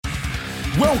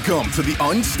Welcome to the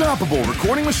Unstoppable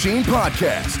Recording Machine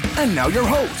Podcast. And now your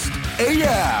host,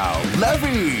 Eyal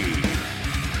Levi.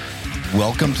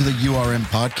 Welcome to the URM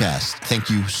Podcast. Thank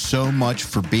you so much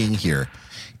for being here.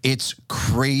 It's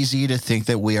crazy to think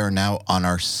that we are now on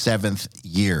our 7th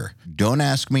year. Don't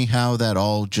ask me how that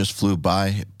all just flew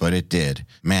by, but it did.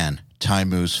 Man, time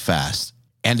moves fast.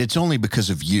 And it's only because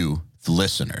of you, the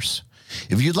listeners.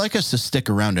 If you'd like us to stick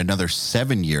around another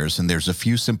 7 years, and there's a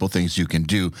few simple things you can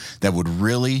do that would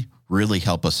really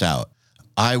help us out.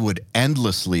 I would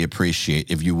endlessly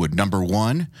appreciate if you would, number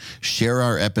 1, share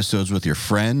our episodes with your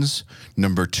friends.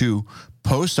 Number 2,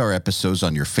 post our episodes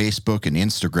on your Facebook and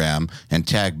Instagram and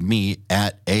tag me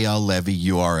at Eyal Levi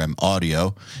URM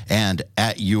Audio and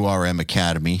at URM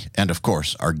Academy, and of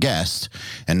course, our guest.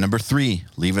 And number 3,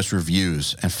 leave us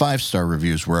reviews and 5-star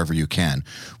reviews wherever you can.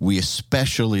 We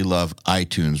especially love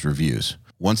iTunes reviews.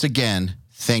 Once again,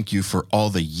 thank you for all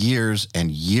the years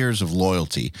and years of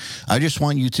loyalty. I just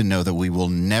want you to know that we will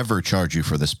never charge you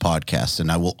for this podcast,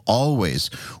 and I will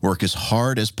always work as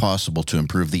hard as possible to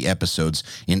improve the episodes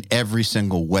in every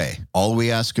single way. All we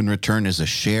ask in return is a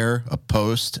share, a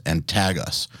post, and tag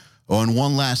us. Oh, and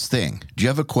one last thing. Do you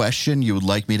have a question you would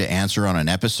like me to answer on an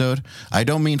episode? I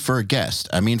don't mean for a guest.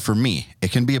 I mean for me.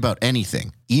 It can be about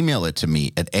anything. Email it to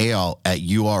me at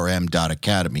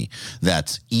eyal@urm.academy.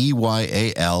 That's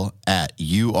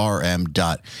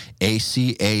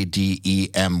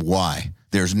EYAL@urm.academy.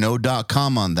 There's no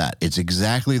 .com on that. It's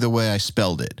exactly the way I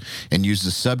spelled it. And use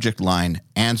the subject line,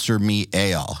 Answer Me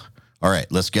Eyal. All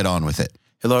right, let's get on with it.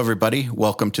 Hello, everybody.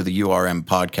 Welcome to the URM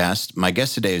podcast. My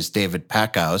guest today is David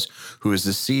Packouz, who is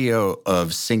the CEO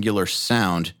of Singular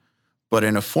Sound. But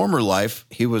in a former life,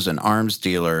 he was an arms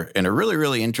dealer, and a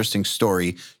really interesting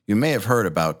story you may have heard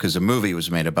about because a movie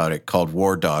was made about it called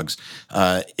War Dogs.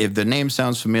 If the name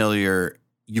sounds familiar,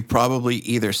 you've probably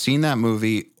either seen that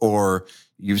movie or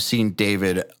you've seen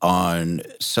David on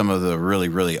some of the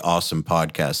really awesome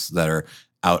podcasts that are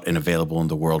out and available in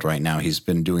the world right now. He's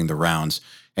been doing the rounds.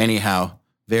 Anyhow,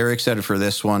 very excited for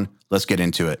this one. Let's get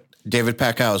into it. David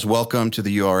Packouz, welcome to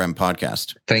the URM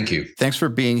podcast. Thank you. Thanks for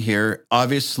being here.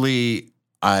 Obviously,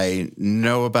 I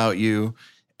know about you,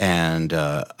 and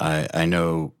I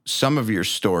know some of your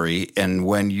story. And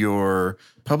when your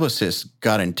publicist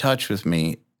got in touch with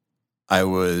me, I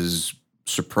was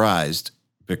surprised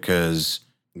because,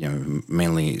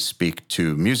 mainly speak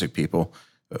to music people,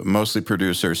 mostly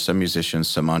producers, some musicians,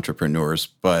 some entrepreneurs,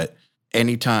 but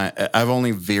anytime, I've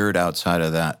only veered outside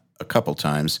of that a couple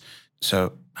times.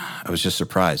 So I was just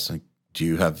surprised. Like, do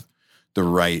you have the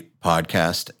right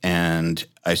podcast? And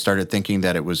I started thinking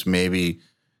that it was maybe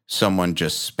someone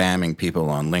just spamming people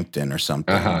on LinkedIn or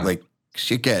something. Like,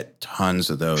 you get tons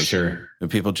of those. Sure.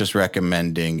 And people just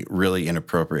recommending really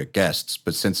inappropriate guests.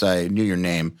 But since I knew your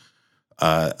name,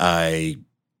 I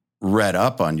read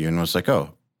up on you and was like,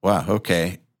 oh, wow,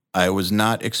 okay. I was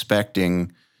not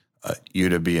expecting you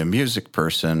to be a music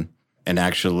person and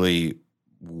actually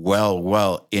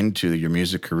well into your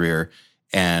music career,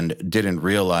 and didn't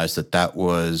realize that that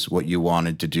was what you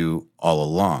wanted to do all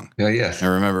along. Yes. I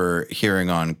remember hearing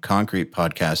on Concrete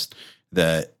Podcast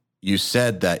that you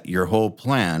said that your whole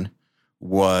plan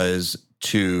was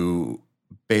to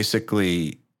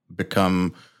basically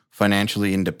become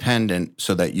financially independent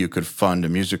so that you could fund a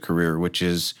music career, which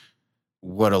is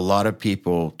what a lot of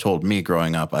people told me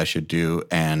growing up I should do,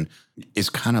 and is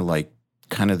kind of the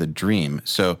dream.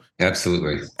 So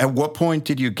absolutely. At what point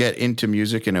did you get into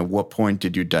music, and at what point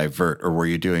did you divert, or were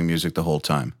you doing music the whole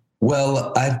time?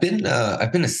 Well, I've been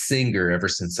a singer ever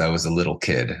since I was a little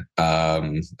kid.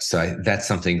 That's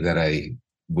something that I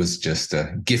was just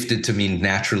gifted to me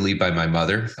naturally by my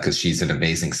mother, because she's an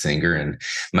amazing singer, and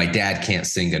my dad can't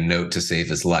sing a note to save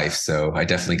his life. So I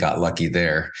definitely got lucky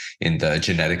there in the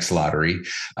genetics lottery.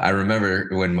 I remember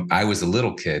when I was a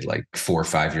little kid, like 4 or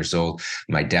 5 years old,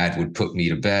 my dad would put me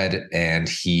to bed and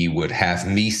he would have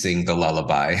me sing the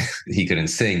lullaby. He couldn't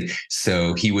sing,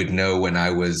 so he would know when I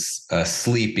was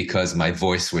asleep because my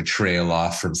voice would trail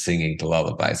off from singing the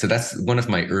lullaby. So that's one of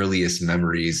my earliest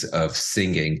memories of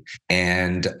singing.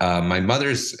 And my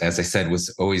mother's, as I said, has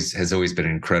always been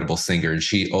an incredible singer. And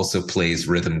she also plays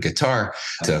rhythm guitar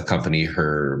to accompany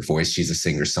her voice. She's a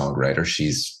singer-songwriter.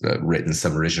 She's written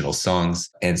some original songs.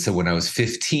 And so when I was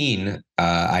 15,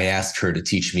 I asked her to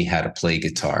teach me how to play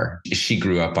guitar. She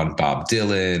grew up on Bob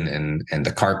Dylan and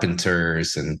the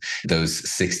Carpenters and those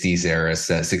 60s,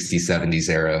 70s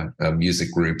era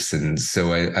music groups. And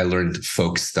so I learned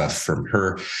folk stuff from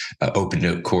her, open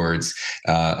note chords.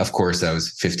 Of course, I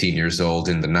was 15 years old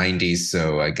in the 90s,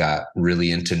 so I got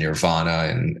really into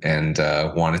Nirvana and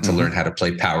wanted to learn how to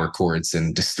play power chords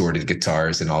and distorted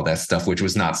guitars and all that stuff, which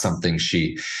was not something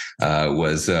she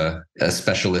was a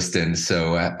specialist in.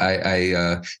 So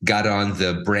I got on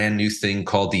the brand new thing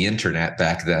called the internet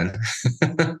back then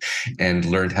and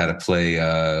learned how to play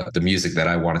the music that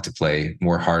I wanted to play,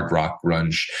 more hard rock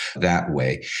grunge that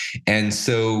way. And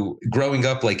so growing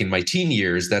up, like in my teen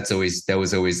years, that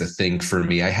was always a thing for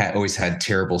me. I always had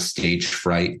terrible stage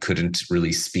fright, couldn't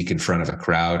really speak in front of a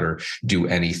crowd or do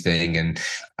anything. And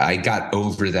I got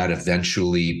over that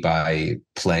eventually by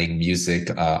playing music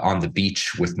on the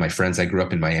beach with my friends. I grew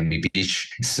up in Miami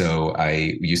Beach, so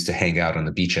I used to hang out on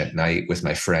the beach at night with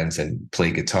my friends and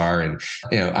play guitar. And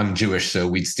I'm Jewish, so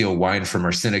we'd steal wine from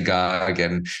our synagogue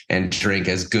and drink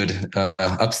as good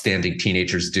upstanding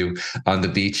teenagers do on the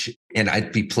beach. And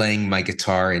I'd be playing my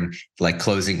guitar and like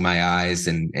closing my eyes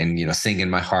and singing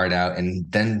my heart out. And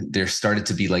then there started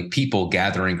to be like people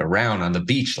gathering around on the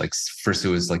beach. Like first it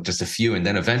was like just a few, and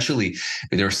then eventually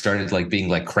there started like being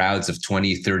like crowds of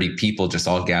 20, 30 people just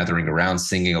all gathering around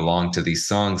singing along to these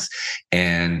songs.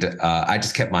 And I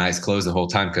just kept my eyes closed the whole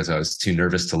time because I was too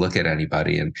nervous to look at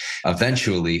anybody. And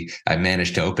eventually I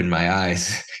managed to open my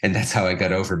eyes, and that's how I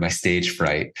got over my stage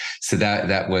fright. So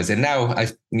that was, and now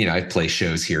I play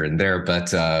shows here and there,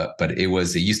 but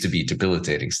it used to be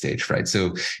debilitating stage fright.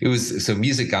 So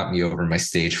music got me over my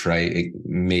stage fright. It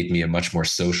made me a much more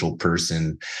social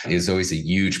person. It was always a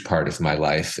huge part of my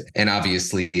life. And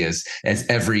obviously, as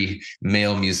every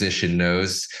male musician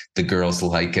knows, the girls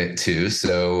like it too.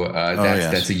 So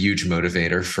that's a huge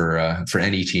motivator for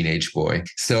any teenage boy.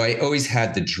 So I always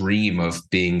had the dream of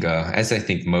being, as I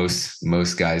think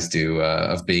most guys do,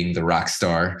 of being the rock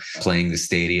star, playing the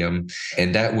stadium.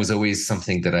 And that was always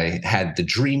something that I had the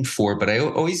dream for, but I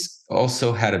always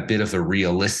also had a bit of a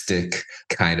realistic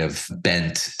kind of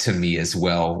bent to me as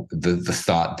well. The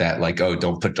thought that like, oh,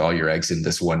 don't put all your eggs in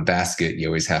this one basket. You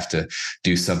always have to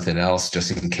do something else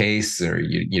just in case, or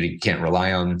you can't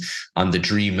rely on the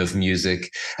dream of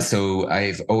music. So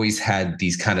I've always had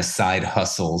these kind of side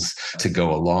hustles to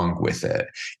go along with it.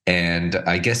 And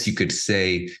I guess you could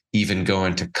say even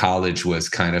going to college was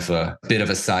kind of a bit of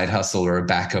a side hustle or a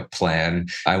backup plan.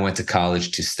 I went to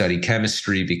college to study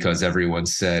chemistry because everyone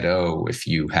said, oh, if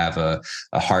you have a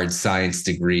hard science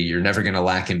degree, you're never going to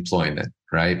lack employment,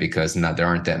 right? Because there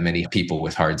aren't that many people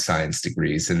with hard science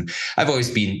degrees. And I've always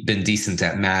been decent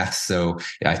at math, so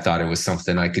I thought it was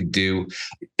something I could do.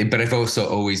 But I've also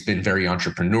always been very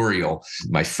entrepreneurial.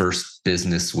 My first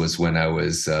business was when I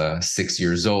was 6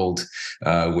 years old.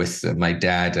 With my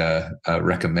dad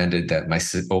recommended that my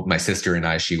sister and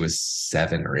I, she was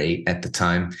 7 or 8 at the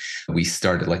time, we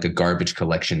started like a garbage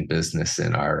collection business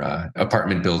in our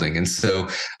apartment building. And so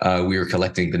we were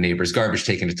collecting the neighbor's garbage,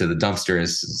 taking it to the dumpster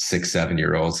as 6,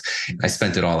 7-year-olds. I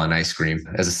spent it all on ice cream,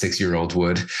 as a 6-year-old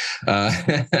would.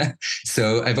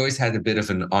 So I've always had a bit of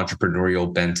an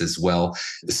entrepreneurial bent as well.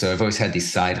 So I've always had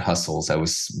these side hustles. I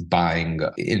was buying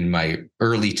in my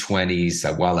early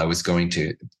 20s while I was going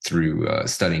through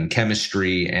studying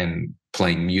chemistry and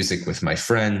playing music with my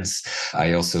friends.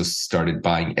 I also started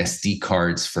buying SD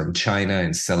cards from China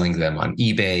and selling them on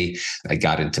eBay. I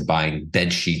got into buying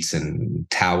bed sheets and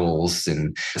towels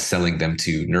and selling them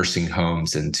to nursing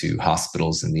homes and to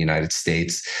hospitals in the United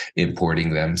States,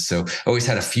 importing them. So I always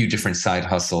had a few different side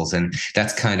hustles. And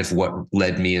that's kind of what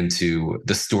led me into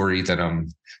the story that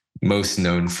I'm most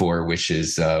known for, which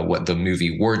is what the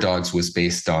movie War Dogs was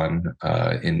based on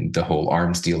in the whole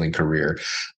arms dealing career.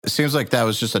 It seems like that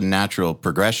was just a natural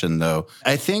progression, though.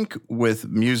 I think with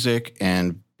music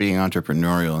and being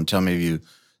entrepreneurial, and tell me if you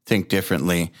think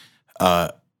differently,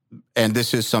 and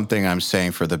this is something I'm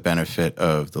saying for the benefit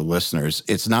of the listeners,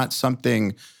 it's not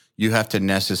something you have to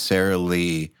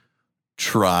necessarily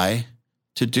try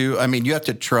to do. I mean, you have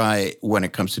to try when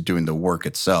it comes to doing the work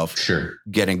itself, sure,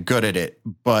 getting good at it.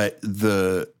 But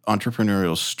the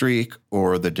entrepreneurial streak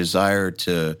or the desire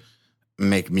to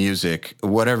make music,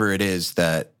 whatever it is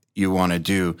that you want to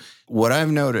do, what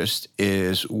I've noticed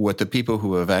is with the people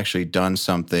who have actually done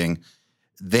something,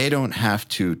 they don't have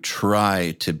to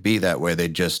try to be that way. They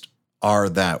just are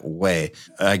that way.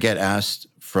 I get asked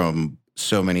from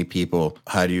so many people,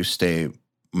 how do you stay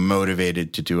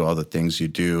motivated to do all the things you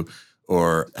do?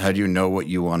 Or how do you know what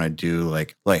you want to do?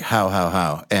 Like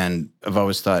how? And I've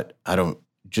always thought, I don't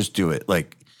just do it.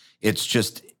 Like, it's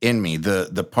just in me.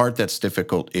 The part that's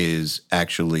difficult is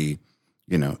actually,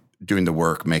 doing the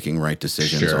work, making right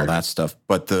decisions, all that stuff.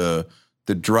 But the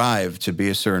drive to be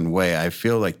a certain way, I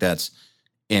feel like that's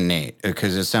innate,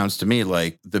 because it sounds to me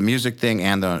like the music thing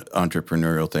and the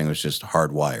entrepreneurial thing was just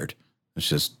hardwired. It's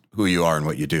just who you are and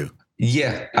what you do.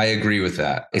 Yeah, I agree with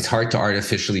that. It's hard to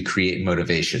artificially create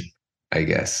motivation, I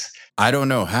guess. I don't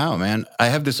know how, man. I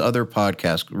have this other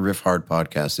podcast, Riff Hard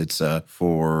Podcast. It's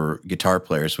for guitar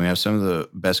players. We have some of the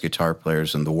best guitar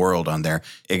players in the world on there.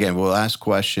 Again, we'll ask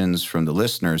questions from the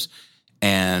listeners.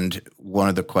 And one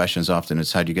of the questions often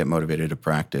is, how do you get motivated to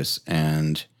practice?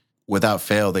 And without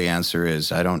fail, the answer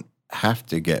is, I don't have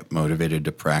to get motivated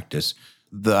to practice.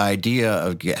 The idea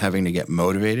of having to get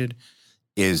motivated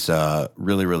is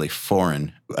really, really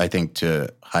foreign, I think,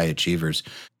 to high achievers.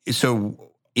 So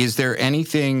is there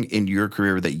anything in your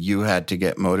career that you had to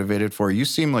get motivated for? You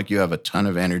seem like you have a ton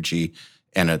of energy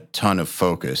and a ton of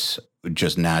focus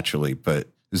just naturally, but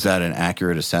is that an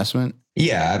accurate assessment?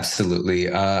 Yeah, absolutely.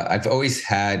 I've always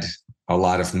had a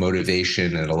lot of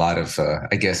motivation and a lot of,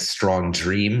 I guess, strong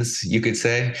dreams, you could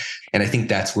say. And I think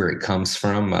that's where it comes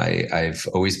from. I've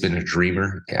always been a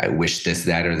dreamer. I wish this,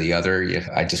 that, or the other.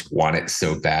 I just want it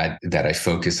so bad that I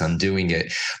focus on doing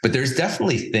it. But there's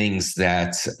definitely things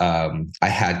that I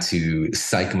had to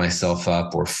psych myself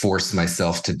up or force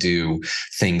myself to do,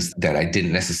 things that I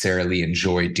didn't necessarily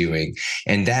enjoy doing.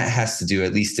 And that has to do,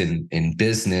 at least in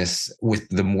business, with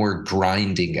the more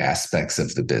grinding aspects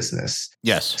of the business.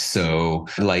 Yes. So,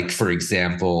 like, for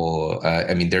example,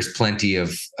 there's plenty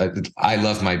of, I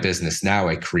love my business now.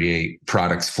 I create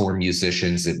products for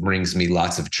musicians. It brings me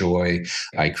lots of joy.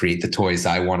 I create the toys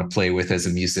I want to play with as a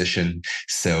musician.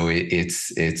 So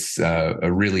it's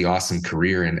a really awesome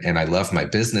career, and I love my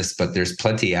business, but there's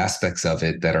plenty aspects of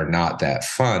it that are not that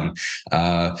fun.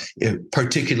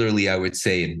 Particularly, I would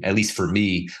say, at least for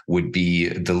me, would be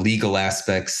the legal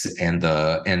aspects and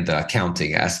the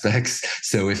accounting aspects.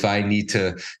 So if I need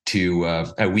to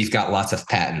we've got lots of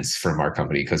patents from our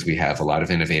company because we have a lot of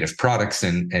innovative products,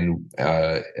 and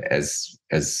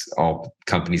as all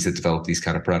companies that develop these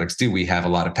kind of products do, we have a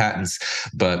lot of patents.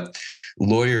 But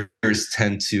lawyers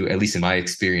tend to, at least in my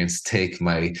experience, take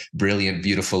my brilliant,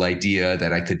 beautiful idea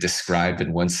that I could describe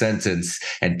in one sentence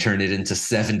and turn it into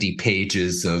 70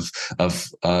 pages of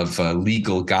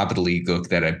legal gobbledygook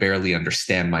that I barely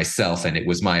understand myself. And it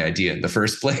was my idea in the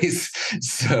first place.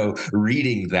 So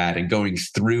reading that and going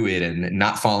through it and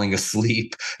not falling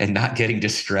asleep and not getting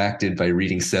distracted by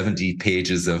reading 70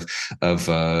 pages of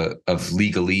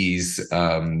legalese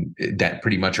that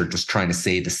pretty much are just trying to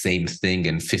say the same thing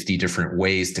in 50 different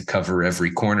ways to cover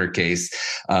every corner case.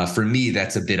 For me,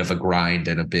 that's a bit of a grind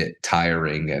and a bit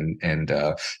tiring, and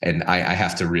I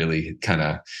have to really kind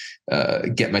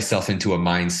of get myself into a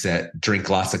mindset, drink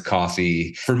lots of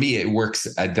coffee. For me, it works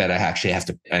that I actually have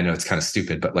to, I know it's kind of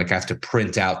stupid, but like I have to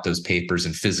print out those papers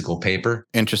in physical paper.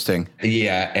 Interesting.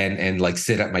 Yeah. And like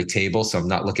sit at my table, so I'm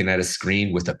not looking at a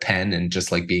screen, with a pen, and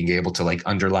just like being able to like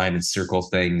underline and circle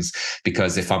things.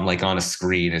 Because if I'm like on a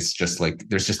screen, it's just like,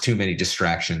 there's just too many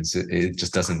distractions. It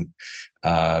just doesn't,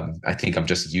 I think I'm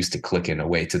just used to clicking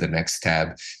away to the next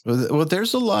tab. Well,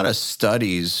 there's a lot of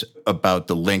studies about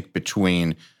the link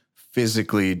between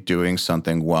physically doing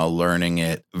something while learning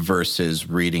it versus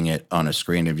reading it on a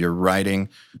screen. If you're writing,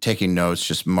 taking notes,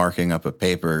 just marking up a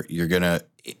paper, you're gonna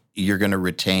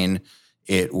retain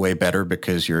it way better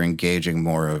because you're engaging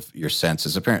more of your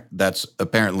senses. That's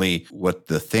apparently what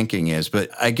the thinking is. But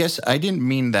I guess I didn't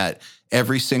mean that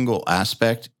every single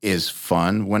aspect is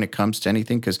fun when it comes to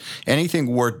anything, because anything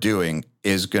worth doing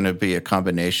is going to be a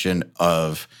combination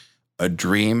of a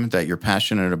dream that you're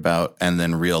passionate about and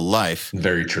then real life.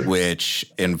 Very true. Which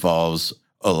involves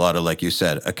a lot of, like you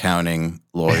said, accounting,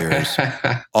 lawyers,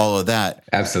 all of that.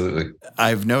 Absolutely.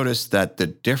 I've noticed that the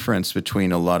difference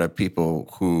between a lot of people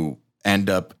who end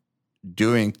up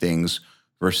doing things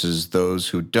versus those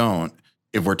who don't,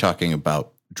 if we're talking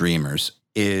about dreamers,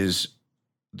 is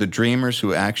the dreamers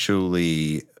who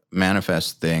actually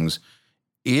manifest things,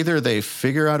 either they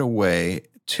figure out a way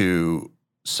to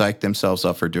psych themselves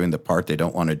up for doing the part they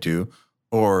don't want to do,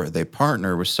 or they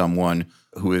partner with someone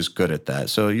who is good at that.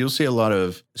 So you'll see a lot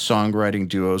of songwriting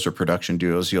duos or production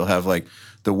duos. You'll have like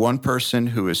the one person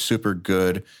who is super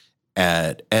good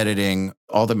at editing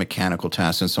all the mechanical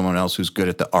tasks and someone else who's good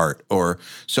at the art, or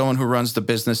someone who runs the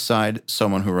business side,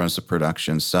 someone who runs the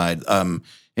production side.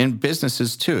 In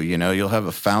businesses too, you'll have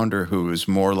a founder who is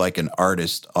more like an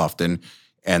artist often,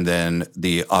 and then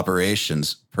the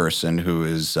operations person who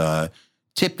is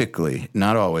typically,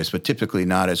 not always, but typically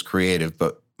not as creative,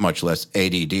 but much less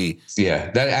ADD.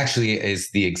 Yeah, that actually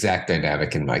is the exact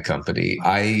dynamic in my company.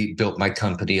 I built my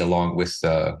company along with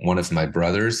one of my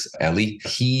brothers, Ellie.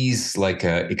 He's like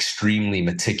an extremely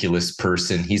meticulous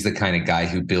person. He's the kind of guy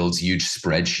who builds huge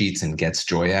spreadsheets and gets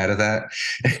joy out of that.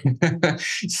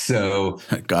 So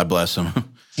God bless him.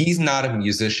 he's not a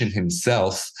musician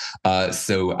himself.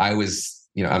 So I was,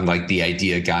 I'm like the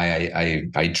idea guy.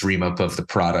 I dream up of the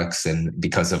products, and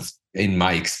because of in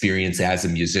my experience as a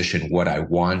musician, what I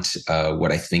want,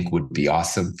 what I think would be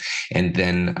awesome. And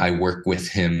then I work with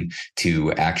him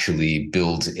to actually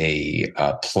build a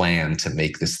plan to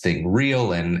make this thing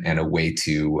real, and a way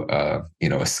to,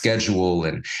 a schedule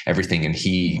and everything. And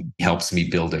he helps me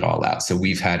build it all out. So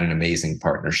we've had an amazing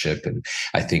partnership. And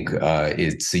I think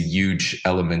it's a huge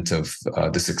element of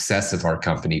the success of our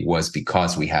company was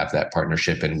because we have that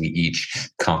partnership, and we each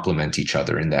complement each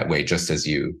other in that way, just as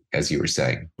you were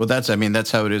saying. Well,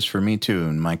 that's how it is for me too.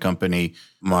 In my company,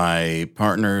 my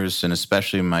partners, and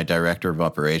especially my director of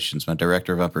operations,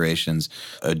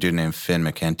 a dude named Finn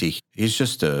McKenty, he's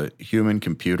just a human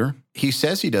computer. He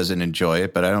says he doesn't enjoy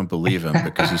it, but I don't believe him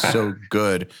because he's so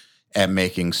good at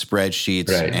making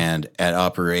spreadsheets and at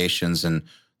operations and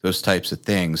those types of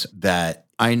things that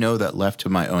I know that left to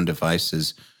my own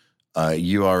devices,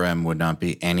 URM would not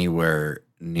be anywhere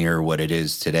near what it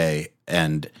is today.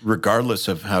 And regardless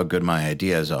of how good my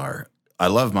ideas are, I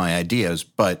love my ideas,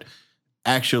 but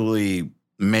actually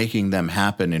making them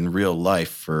happen in real life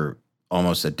for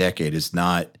almost a decade is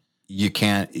not,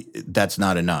 that's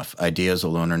not enough. Ideas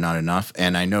alone are not enough.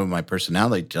 And I know my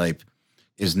personality type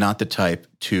is not the type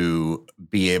to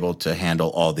be able to handle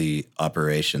all the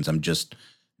operations. I'm just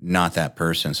not that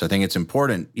person. So I think it's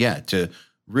important, to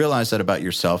realize that about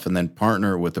yourself, and then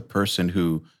partner with a person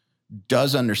who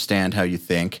does understand how you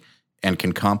think and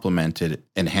can complement it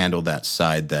and handle that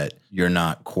side that you're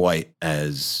not quite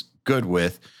as good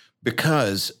with,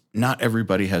 because not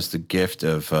everybody has the gift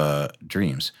of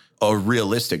dreams, or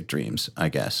realistic dreams, I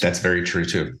guess. That's very true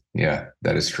too. Yeah,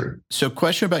 that is true. So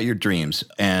question about your dreams.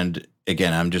 And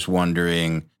again, I'm just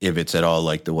wondering if it's at all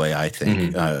like the way I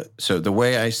think. So the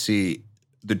way I see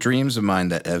the dreams of mine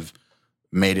that have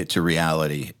made it to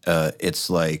reality, it's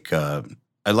like,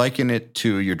 I liken it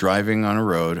to you're driving on a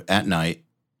road at night.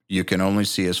 You can only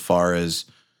see as far as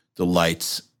the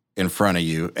lights in front of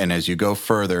you. And as you go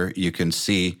further, you can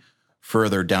see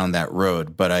further down that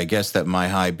road. But I guess that my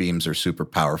high beams are super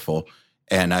powerful,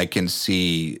 and I can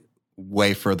see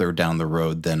way further down the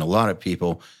road than a lot of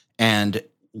people. And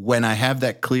when I have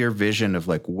that clear vision of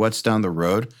like what's down the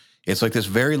road, it's like this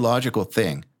very logical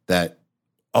thing that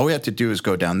all we have to do is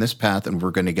go down this path and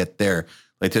we're going to get there.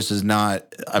 Like this is not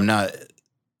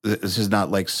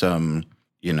like some,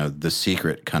 The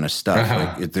Secret kind of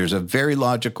stuff. Like there's a very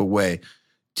logical way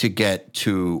to get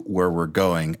to where we're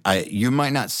going. You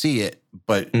might not see it,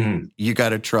 but you got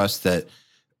to trust that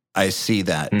I see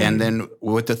that. And then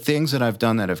with the things that I've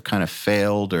done that have kind of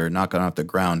failed or not gone off the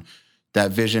ground,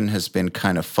 that vision has been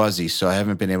kind of fuzzy. So I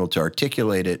haven't been able to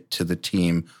articulate it to the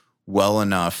team well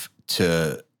enough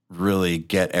to really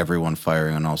get everyone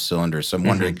firing on all cylinders. So I'm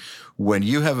wondering, when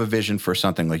you have a vision for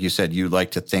something, like you said, you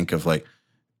like to think of like,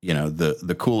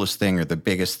 the coolest thing or the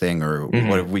biggest thing, or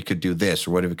what if we could do this,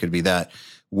 or what if it could be that?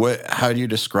 How do you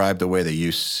describe the way that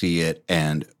you see it?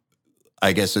 And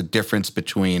I guess a difference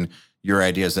between your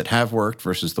ideas that have worked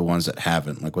versus the ones that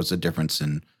haven't. Like, what's the difference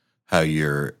in how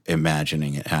you're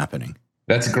imagining it happening?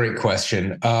 That's a great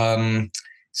question.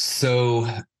 So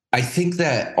I think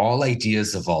that all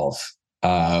ideas evolve.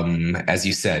 As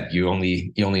you said, you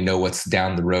only know what's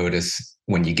down the road is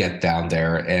when you get down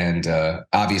there. And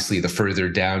obviously, the further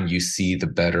down you see, the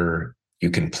better you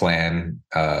can plan,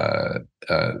 and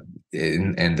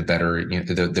the better,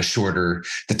 the shorter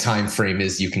the time frame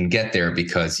is you can get there,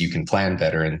 because you can plan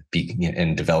better and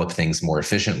develop things more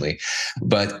efficiently.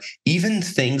 But even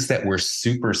things that were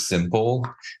super simple,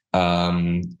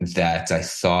 that I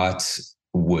thought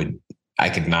I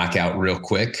could knock out real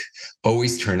quick,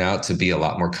 always turn out to be a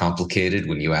lot more complicated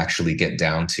when you actually get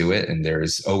down to it. And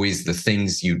there's always the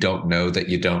things you don't know that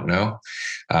you don't know.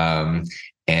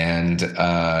 And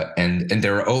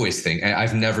there are always things.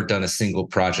 I've never done a single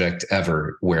project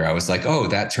ever where I was like, oh,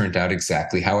 that turned out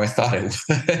exactly how I thought it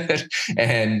would,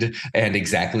 and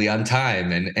exactly on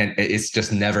time, and it's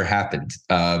just never happened.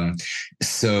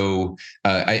 So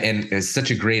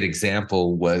such a great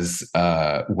example was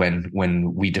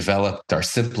when we developed our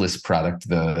simplest product,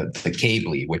 the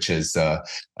Cably, which is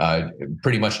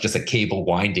pretty much just a cable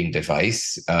winding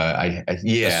device. So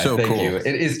thank cool. you.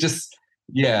 It is just.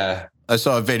 Yeah. I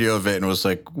saw a video of it and was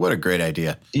like, what a great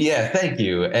idea. Yeah, thank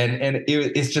you.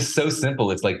 It's just so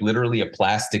simple. It's like literally a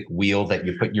plastic wheel that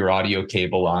you put your audio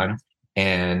cable on,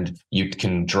 and you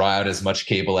can draw out as much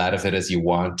cable out of it as you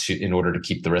want to in order to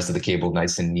keep the rest of the cable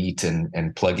nice and neat,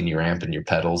 and plug in your amp and your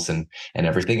pedals and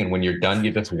everything. And when you're done,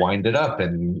 you just wind it up,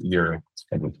 and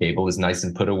the cable is nice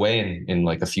and put away in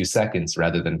like a few seconds,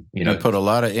 rather than, And put a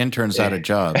lot of interns out of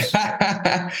jobs.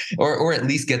 or at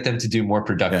least get them to do more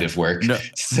productive work. No,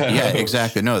 So, yeah,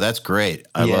 exactly. No, that's great.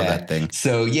 I love that thing.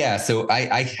 So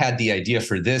I had the idea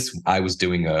for this. I was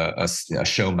doing a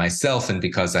show myself, and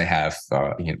because I have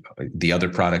the other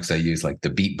products I use, like the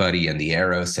Beat Buddy and the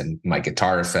Eros, and my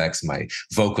guitar effects, my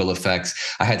vocal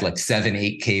effects, I had like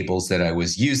 7-8 cables that I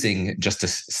was using just to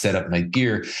set up my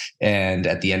gear. And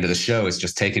at the end of the show, it's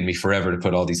just taken me forever to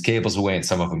put all these cables away, and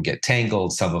some of them get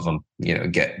tangled, some of them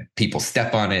get people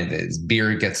step on it,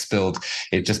 beer gets spilled,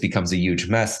 it just becomes a huge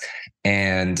mess.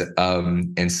 And so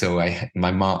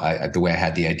the way I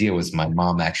had the idea was, my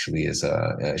mom actually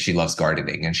she loves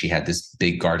gardening, and she had this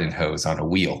big garden hose on a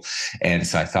wheel. And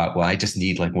so I thought, well, I just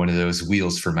need like one of those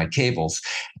wheels for my cables.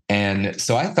 And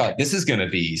so I thought, this is going to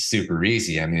be super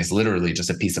easy. I mean, it's literally just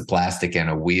a piece of plastic and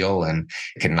a wheel, and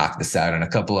I can knock this out in a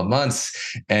couple of months.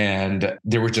 And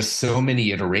there were just so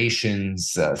many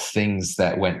iterations, things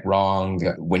that went wrong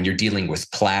when you're dealing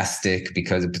with plastic,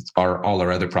 because all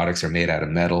our other products are made out of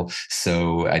metal.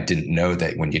 So I didn't know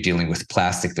that when you're dealing with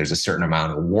plastic, there's a certain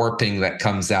amount of warping that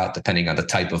comes out depending on the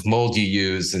type of mold you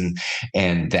use,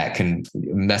 and that can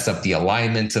mess up the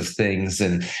alignment of things.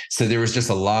 And so there was just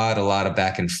a lot of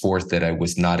back and forth that I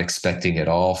was not expecting at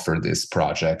all for this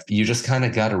project. You just kind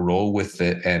of got to roll with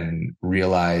it and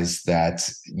realize that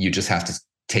you just have to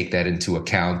take that into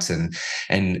account.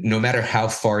 And no matter how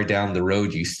far down the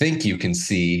road you think you can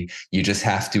see, you just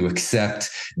have to accept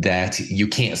that you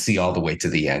can't see all the way to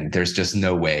the end. There's just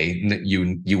no way.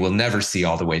 You will never see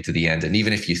all the way to the end. And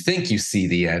even if you think you see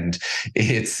the end,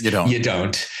 you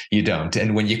don't.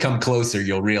 And when you come closer,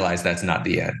 you'll realize that's not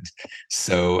the end.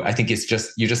 So I think you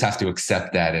just have to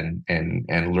accept that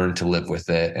and learn to live with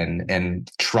it,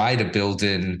 and try to build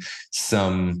in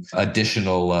some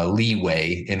additional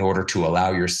leeway in order to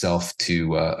allow yourself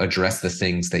to address the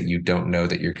things that you don't know,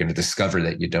 that you're going to discover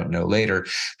that you don't know later.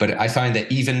 But I find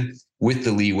that even with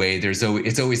the leeway,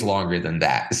 it's always longer than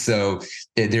that. So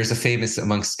there's a famous,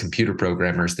 amongst computer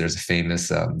programmers, there's a famous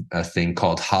a thing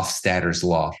called Hofstadter's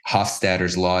law.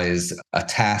 Hofstadter's law is, a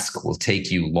task will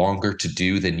take you longer to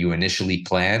do than you initially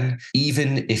plan,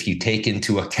 even if you take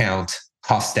into account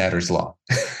Hofstadter's law.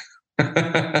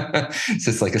 So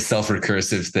it's like a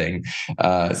self-recursive thing.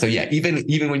 So yeah,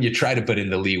 even when you try to put in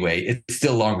the leeway, it's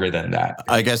still longer than that.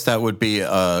 I guess that would be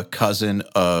a cousin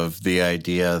of the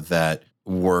idea that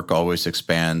work always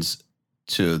expands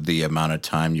to the amount of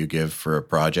time you give for a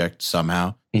project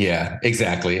somehow. Yeah,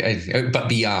 exactly. But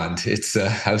beyond, it's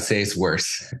I would say it's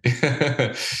worse.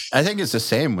 I think it's the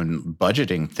same when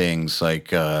budgeting things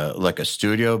like a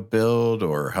studio build,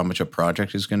 or how much a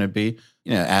project is going to be.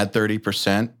 Add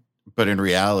 30%. But in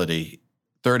reality,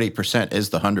 30% is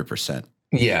the 100%.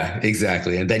 Yeah,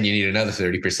 exactly. And then you need another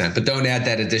 30%, but don't add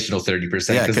that additional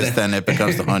 30%. Yeah, because then it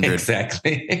becomes the 100.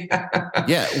 Exactly.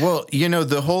 Yeah, well,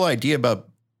 the whole idea about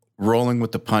rolling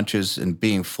with the punches and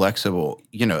being flexible,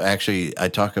 actually, I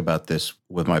talk about this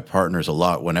with my partners a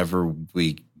lot. Whenever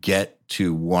we get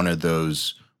to one of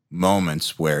those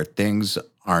moments where things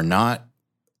are not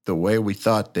the way we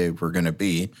thought they were going to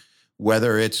be,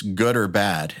 whether it's good or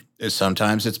bad.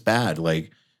 Sometimes it's bad.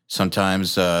 Like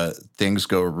sometimes things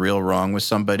go real wrong with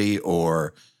somebody,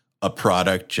 or a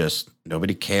product just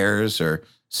nobody cares, or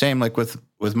same like with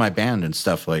my band and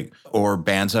stuff, like, or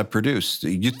bands I've produced.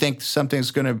 You think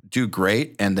something's going to do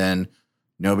great, and then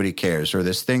nobody cares, or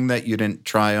this thing that you didn't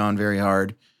try on very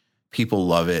hard, people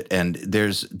love it. And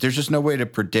there's just no way to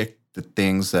predict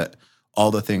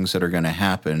all the things that are going to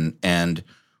happen. And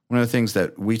one of the things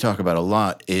that we talk about a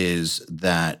lot is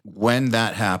that when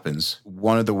that happens,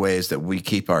 one of the ways that we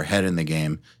keep our head in the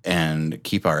game and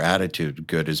keep our attitude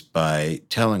good is by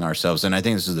telling ourselves, and I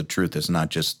think this is the truth, it's not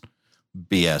just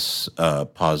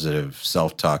BS, positive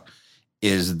self-talk,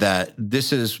 is that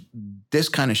this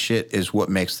kind of shit is what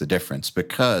makes the difference.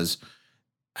 Because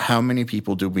how many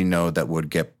people do we know that would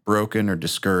get broken or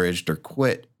discouraged or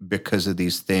quit because of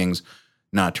these things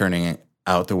not turning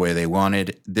out the way they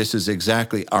wanted? This is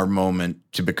exactly our moment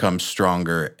to become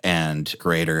stronger and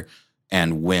greater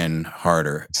and win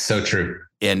harder. So true.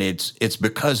 And it's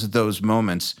because of those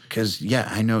moments, because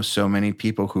I know so many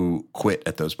people who quit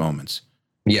at those moments.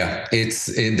 Yeah,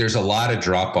 there's a lot of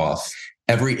drop off.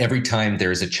 every time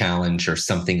there's a challenge or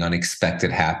something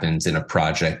unexpected happens in a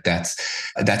project, that's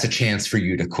a chance for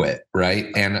you to quit, right?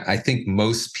 And I think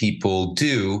most people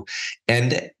do.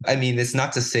 And I mean, it's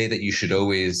not to say that you should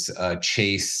always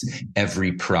chase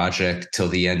every project till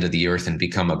the end of the earth and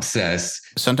become obsessed.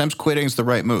 Sometimes quitting is the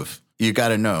right move. You got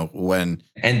to know when.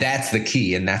 And that's the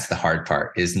key. And that's the hard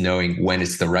part, is knowing when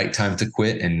it's the right time to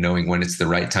quit and knowing when it's the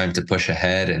right time to push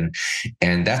ahead.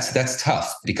 And that's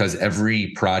tough, because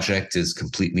every project is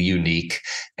completely unique,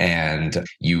 and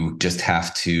you just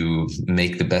have to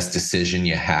make the best decision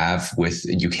you have with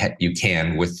you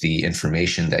can with the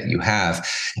information that you have.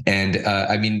 And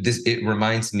I mean, it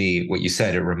reminds me what you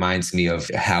said. It reminds me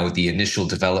of how the initial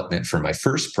development for my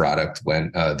first product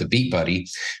went. The Beat Buddy,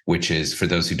 which is, for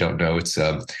those who don't know, it's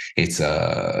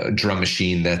a drum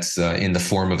machine that's in the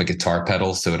form of a guitar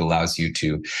pedal, so it allows you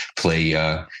to play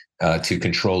to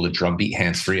control a drum beat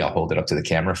hands-free. I'll hold it up to the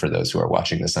camera for those who are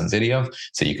watching this on video.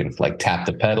 So you can like tap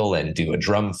the pedal and do a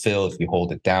drum fill. If you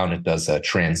hold it down, it does a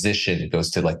transition. It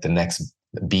goes to like the next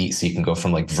beat, so you can go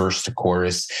from like verse to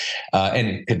chorus, and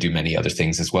it could do many other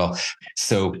things as well.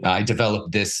 So I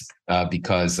developed this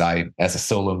because as a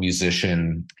solo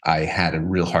musician, I had a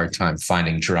real hard time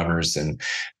finding drummers, and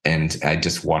I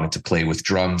just wanted to play with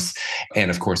drums. And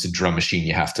of course, a drum machine,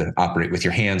 you have to operate with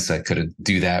your hands. So I couldn't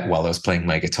do that while I was playing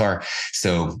my guitar.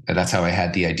 So that's how I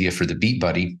had the idea for the Beat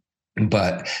Buddy.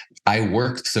 But I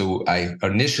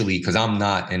initially, because I'm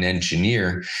not an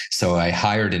engineer, so I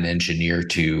hired an engineer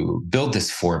to build this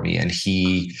for me. And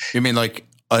You mean like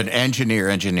an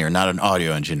engineer, not an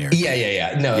audio engineer?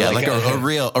 Yeah. No, yeah, like a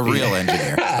real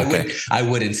engineer. Okay. I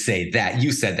wouldn't say that.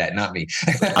 You said that, not me.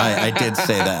 I did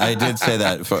say that. I did say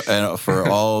that for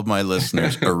all my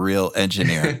listeners, a real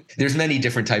engineer. There's many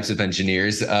different types of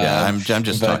engineers. Yeah, I'm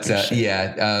just talking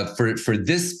shit. For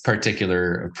this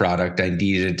particular product, I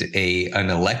needed an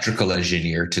electrical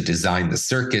engineer to design the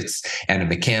circuits, and a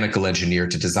mechanical engineer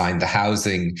to design the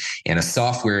housing, and a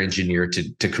software engineer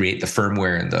to create the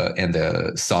firmware and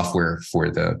the software for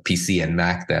the PC and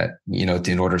Mac, that, you know,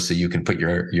 in order so you can put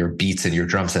your beats and your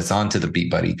drum sets onto the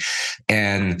Beat Buddy.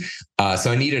 And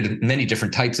so I needed many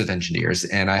different types of engineers,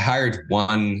 and I hired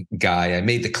one guy. I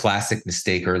made the classic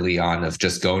mistake early on of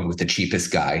just going with the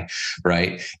cheapest guy,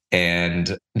 right?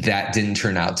 And that didn't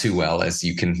turn out too well, as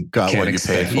you can got what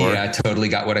expect. You paid for. Yeah, I totally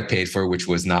got what I paid for, which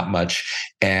was not much.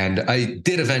 And I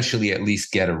did eventually at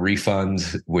least get a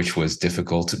refund, which was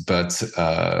difficult, but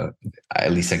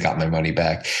at least I got my money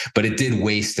back. But it did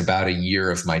waste about a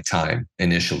year of my time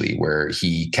initially, where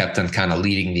he kept on kind of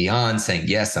leading me on, saying,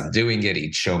 yes, I'm doing it.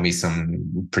 He'd show me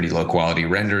some pretty low quality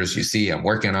renders. You see, I'm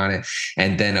working on it.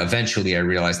 And then eventually I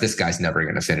realized this guy's never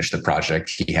going to finish the project.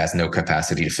 He has no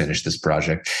capacity to finish this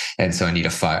project. And so I need to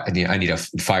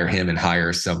fire him and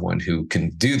hire someone who can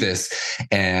do this.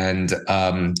 And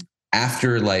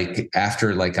after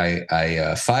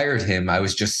I fired him, I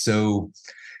was just so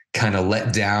kind of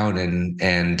let down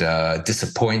and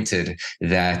disappointed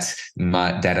that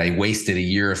I wasted a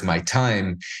year of my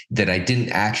time, that I didn't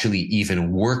actually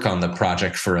even work on the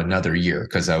project for another year,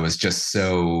 because I was just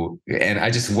and I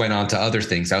just went on to other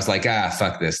things. I was like,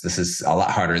 fuck this. This is a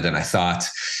lot harder than I thought.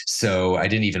 So I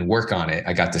didn't even work on it.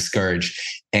 I got discouraged.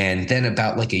 And then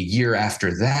about like a year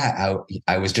after that,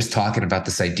 I was just talking about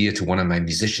this idea to one of my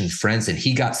musician friends, and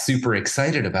he got super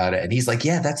excited about it. And he's like,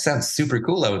 yeah, that sounds super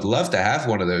cool. I would love to have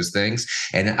one of those things.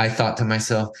 And I thought to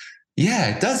myself,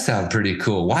 yeah, it does sound pretty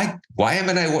cool. Why am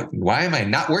I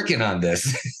not working on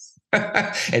this?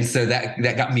 And so that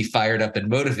got me fired up and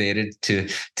motivated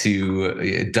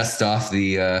to dust off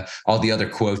all the other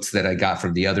quotes that I got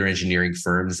from the other engineering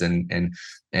firms and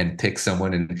pick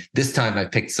someone. And this time I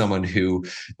picked someone who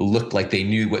looked like they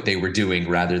knew what they were doing,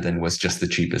 rather than was just the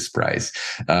cheapest price.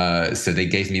 So they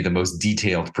gave me the most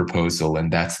detailed proposal,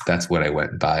 and that's what I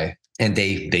went by. And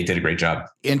they did a great job.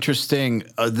 Interesting.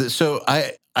 So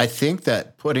I think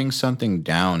that putting something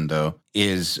down, though,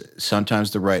 is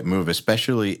sometimes the right move,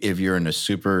 especially if you're in a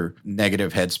super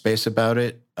negative headspace about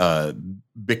it,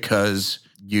 because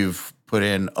you've put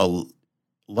in a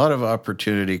lot of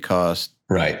opportunity cost.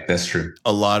 Right. That's true.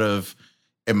 A lot of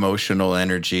emotional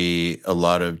energy, a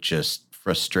lot of just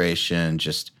frustration,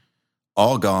 just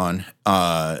all gone,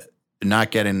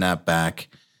 not getting that back.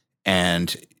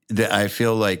 And I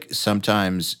feel like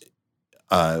sometimes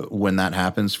when that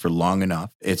happens for long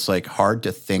enough, it's like hard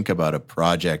to think about a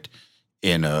project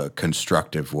in a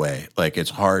constructive way. Like it's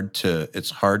hard to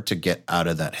get out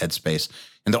of that headspace.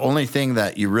 And the only thing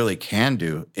that you really can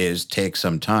do is take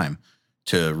some time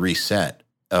to reset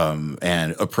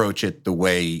and approach it the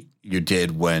way you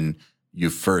did when you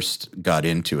first got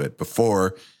into it,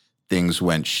 before things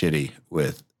went shitty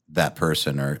with that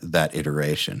person or that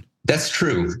iteration. That's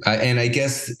true. And I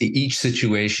guess each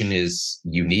situation is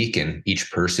unique and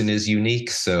each person is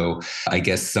unique. So I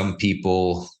guess some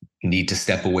people need to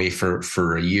step away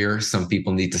for a year. Some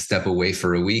people need to step away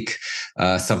for a week.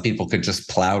 Some people could just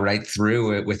plow right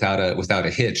through it without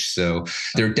a hitch. So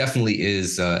there definitely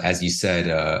is, as you said,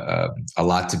 a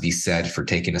lot to be said for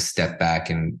taking a step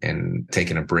back and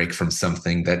taking a break from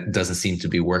something that doesn't seem to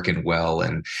be working well,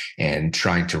 and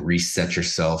trying to reset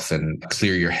yourself and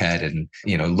clear your head and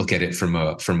look at it from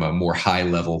a more high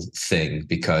level thing.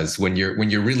 Because when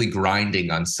you're really grinding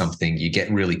on something, you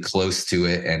get really close to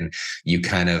it and you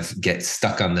kind of get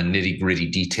stuck on the nitty gritty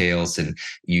details, and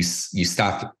you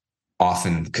stop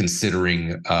often considering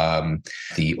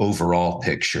the overall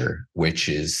picture, which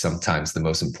is sometimes the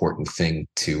most important thing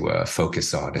to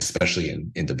focus on, especially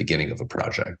in the beginning of a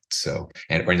project. So,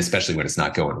 and especially when it's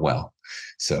not going well.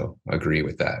 So I agree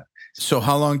with that. So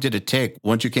how long did it take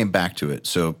once you came back to it?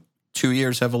 So 2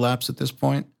 years have elapsed at this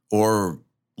point, or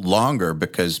longer,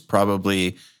 because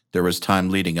probably there was time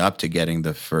leading up to getting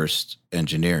the first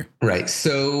engineer. Right.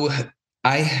 So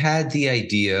I had the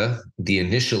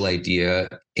initial idea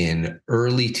in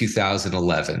early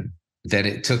 2011. Then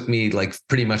it took me like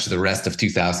pretty much the rest of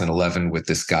 2011 with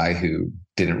this guy who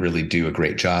didn't really do a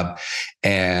great job.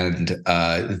 And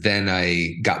then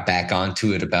I got back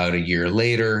onto it about a year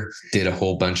later, did a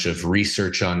whole bunch of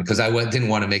research on, because I didn't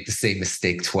want to make the same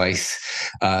mistake twice.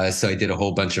 So I did a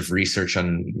whole bunch of research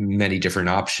on many different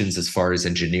options as far as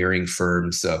engineering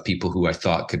firms, people who I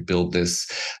thought could build this.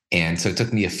 And so it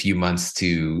took me a few months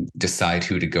to decide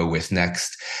who to go with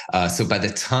next. So by the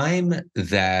time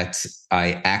that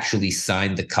I actually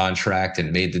signed the contract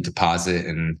and made the deposit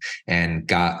and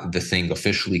got the thing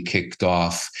officially kicked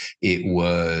off, it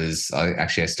was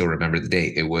actually, I still remember the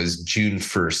date. It was June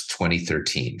 1st,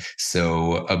 2013.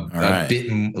 So a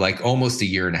bit like almost a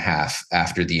year and a half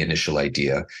after the initial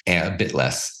idea, and a bit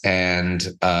less. And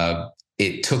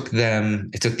it took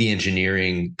the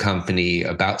engineering company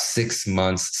about 6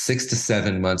 to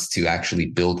 7 months to actually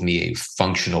build me a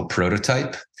functional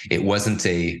prototype. It wasn't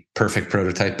a perfect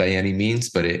prototype by any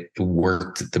means, but it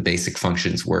worked. The basic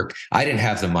functions work. I didn't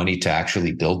have the money to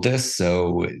actually build this,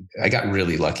 so I got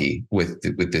really lucky with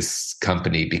this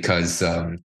company, because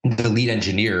the lead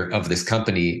engineer of this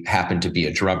company happened to be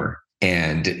a drummer.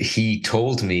 And he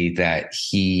told me that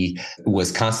he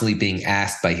was constantly being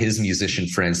asked by his musician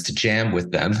friends to jam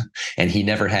with them, and he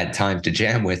never had time to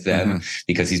jam with them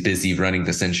because he's busy running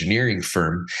this engineering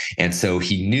firm. And so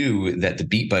he knew that the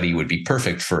Beat Buddy would be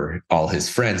perfect for all his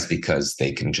friends because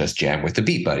they can just jam with the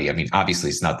Beat Buddy. I mean,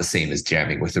 obviously it's not the same as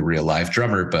jamming with a real live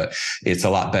drummer, but it's a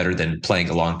lot better than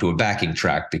playing along to a backing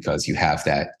track, because you have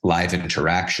that live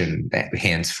interaction, that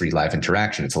hands-free live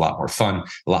interaction. It's a lot more fun,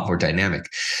 a lot more dynamic.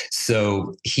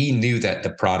 So he knew that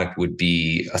the product would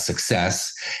be a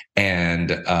success, and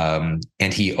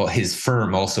his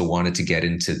firm also wanted to get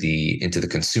into the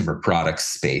consumer products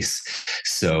space.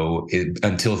 So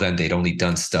until then, they'd only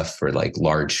done stuff for like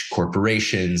large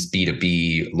corporations,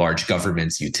 B2B, large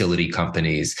governments, utility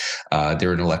companies.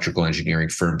 They're an electrical engineering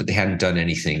firm, but they hadn't done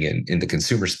anything in the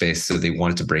consumer space. So they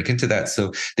wanted to break into that.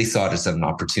 So they saw it as an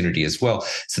opportunity as well.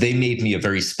 So they made me a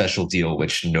very special deal,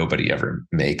 which nobody ever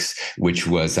makes, which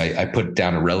was I put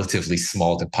down a relatively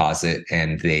small deposit,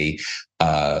 and they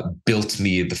built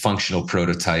me the functional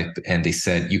prototype. And they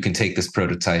said, you can take this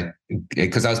prototype,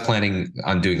 because I was planning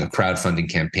on doing a crowdfunding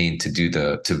campaign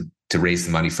to raise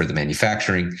the money for the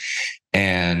manufacturing.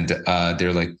 And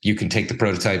they're like, you can take the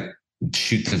prototype,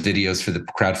 shoot the videos for the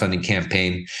crowdfunding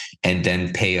campaign, and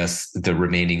then pay us the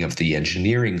remaining of the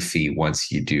engineering fee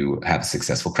once you do have a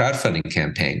successful crowdfunding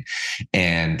campaign.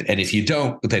 And if you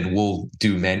don't, then we'll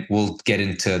get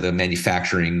into the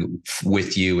manufacturing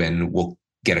with you, and we'll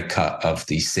get a cut of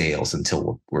the sales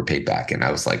until we're paid back. And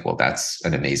I was like, well, that's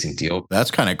an amazing deal. That's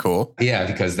kind of cool. Yeah,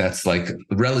 because that's like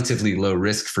relatively low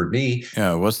risk for me.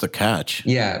 Yeah, what's the catch?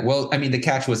 Yeah, well, I mean, the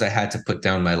catch was I had to put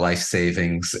down my life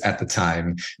savings at the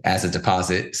time as a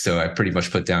deposit. So I pretty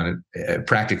much put down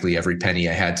practically every penny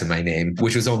I had to my name,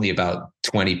 which was only about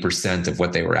 20% of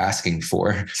what they were asking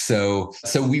for. So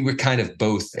we were kind of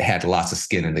both had lots of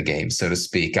skin in the game, so to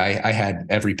speak. I had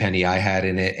every penny I had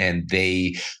in it, and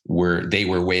they were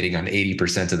waiting on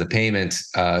 80% of the payment.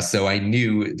 So I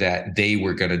knew that they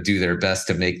were going to do their best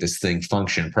to make this thing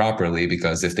function properly,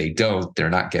 because if they don't, they're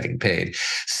not getting paid.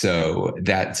 So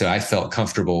I felt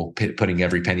comfortable putting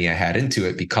every penny I had into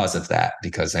it because of that,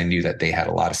 because I knew that they had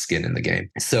a lot of skin in the game.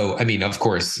 So, I mean, of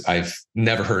course, I've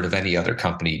never heard of any other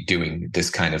company doing this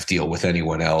kind of deal with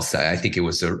anyone else. I think it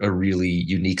was a really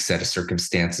unique set of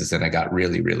circumstances, and I got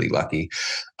really, really lucky.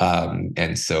 And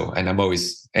I'm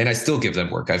always and I still give them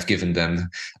work. I've given them,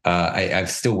 I'm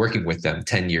still working with them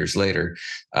 10 years later.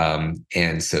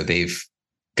 And so they've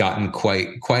gotten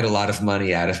quite a lot of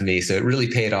money out of me. So it really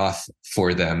paid off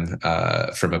for them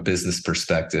from a business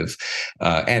perspective,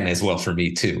 and as well for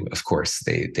me too. Of course,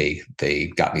 they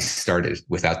got me started.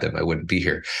 Without them, I wouldn't be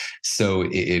here. So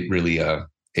it really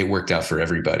it worked out for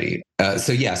everybody.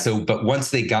 But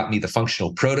once they got me the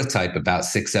functional prototype about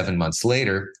 6-7 months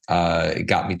later, it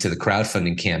got me to the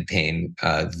crowdfunding campaign.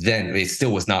 Then it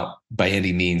still was not by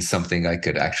any means something I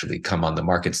could actually come on the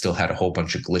market. Still had a whole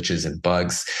bunch of glitches and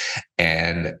bugs.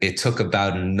 And it took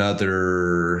about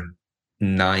another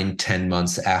 9-10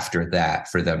 months after that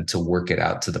for them to work it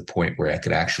out to the point where I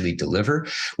could actually deliver,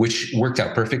 which worked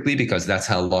out perfectly because that's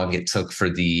how long it took for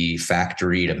the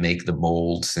factory to make the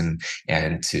molds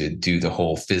and to do the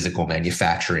whole physical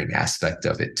manufacturing aspect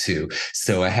of it too.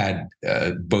 So I had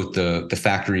both the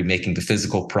factory making the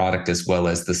physical product as well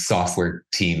as the software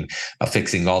team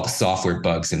fixing all the software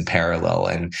bugs in parallel,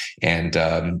 and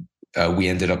we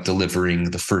ended up delivering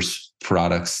the first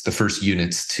products, the first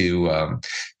units to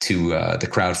the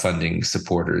crowdfunding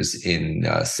supporters in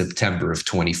September of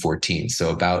 2014. So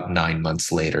about 9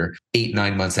 months later,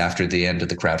 8-9 months after the end of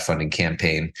the crowdfunding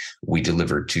campaign, we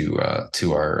delivered to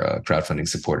our crowdfunding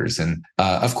supporters. And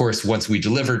of course, once we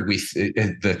delivered,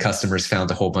 the customers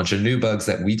found a whole bunch of new bugs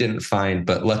that we didn't find.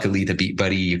 But luckily, the Beat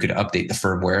Buddy, you could update the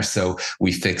firmware, so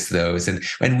we fixed those.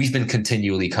 And we've been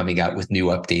continually coming out with new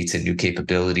updates and new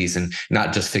capabilities, and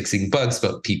not just fixing bugs,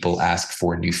 but people ask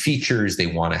for new features. They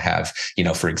want to have,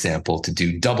 for example, to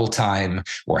do double time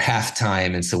or half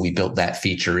time. And so we built that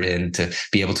feature in to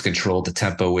be able to control the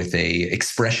tempo with a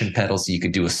expression pedal. So you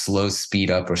could do a slow speed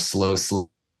up or slow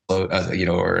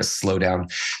or a slow down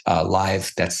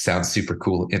live. That sounds super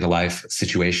cool in a live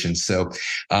situation. So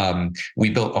we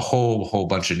built a whole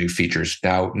bunch of new features.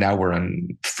 Now we're on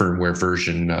firmware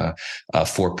version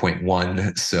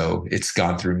 4.1. So it's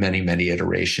gone through many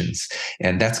iterations.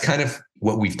 And that's kind of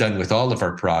what we've done with all of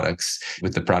our products.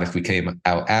 With the product we came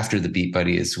out after the Beat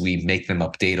Buddy is we make them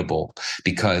updatable,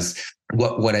 because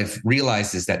what I've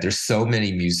realized is that there's so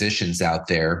many musicians out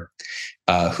there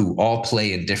who all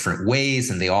play in different ways,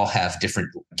 and they all have different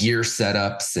gear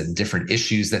setups and different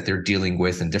issues that they're dealing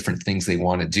with and different things they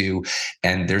want to do.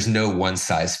 And there's no one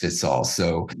size fits all.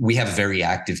 So we have a very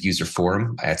active user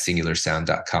forum at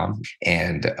singularsound.com,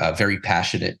 and very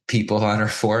passionate people on our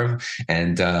forum.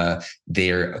 And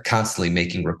they're constantly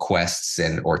making requests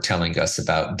or telling us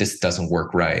about this doesn't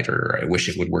work right, or I wish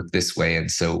it would work this way.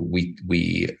 And so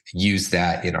we use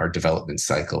that in our development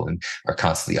cycle and are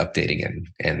constantly updating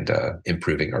and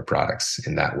improving our products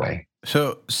in that way.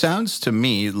 So sounds to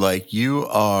me like you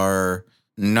are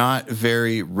not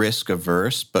very risk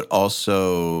averse, but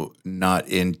also not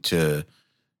into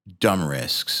dumb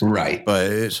risks. Right.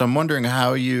 But so I'm wondering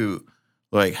how you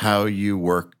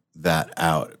work that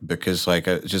out, because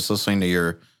just listening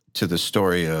to the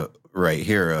story right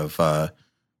here of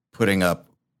putting up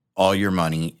all your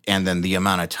money and then the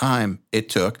amount of time it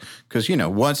took, because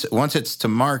once it's to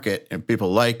market and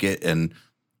people like it, and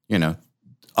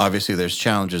obviously there's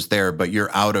challenges there, but you're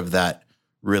out of that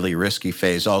really risky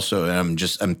phase also. And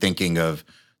I'm thinking of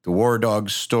the War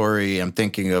Dogs story. I'm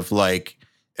thinking of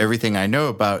everything I know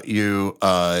about you.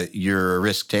 You're a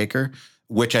risk taker,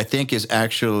 which I think is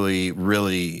actually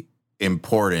really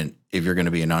important if you're going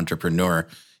to be an entrepreneur.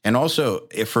 And also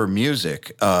for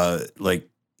music,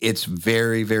 it's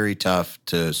very, very tough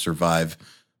to survive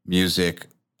music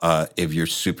if you're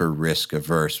super risk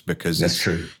averse, because that's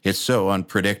true. It's so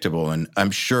unpredictable. And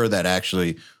I'm sure that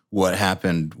actually what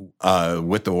happened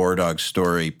with the War Dog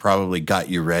story probably got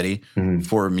you ready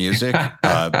for music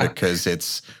because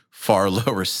it's far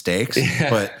lower stakes.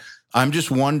 Yeah. But I'm just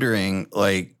wondering,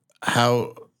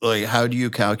 how do you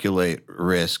calculate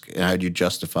risk, and how do you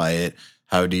justify it?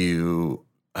 How do you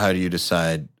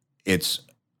decide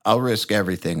I'll risk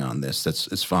everything on this?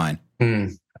 It's fine.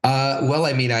 Well,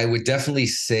 I would definitely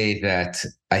say that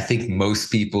I think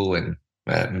most people, and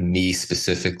me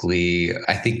specifically,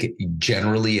 I think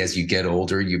generally as you get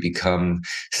older, you become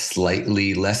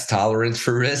slightly less tolerant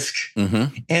for risk.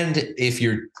 Mm-hmm. And if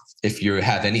you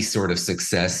have any sort of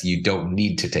success, you don't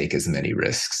need to take as many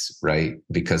risks, right?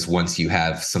 Because once you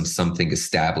have something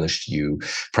established, you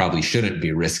probably shouldn't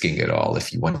be risking it all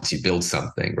once you build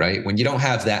something, right? When you don't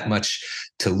have that much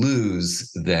to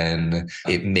lose, then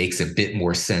it makes a bit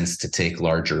more sense to take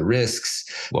larger risks.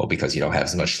 Well, because you don't have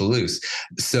as much to lose.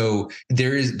 So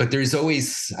there's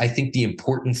always, I think the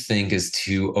important thing is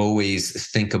to always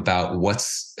think about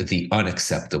what's the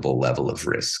unacceptable level of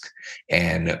risk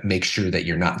and make sure that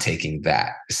you're not taking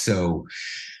that. So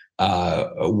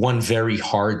One very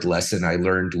hard lesson I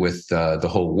learned with the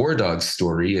whole War Dog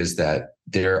story is that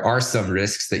there are some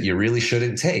risks that you really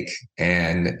shouldn't take,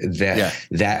 and that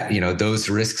those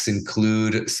risks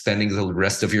include spending the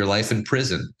rest of your life in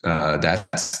prison.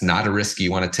 That's not a risk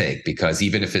you want to take, because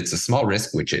even if it's a small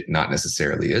risk, which it not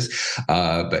necessarily is,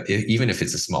 but even if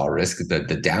it's a small risk, the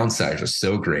downsides are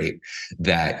so great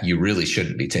that you really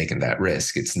shouldn't be taking that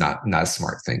risk. It's not a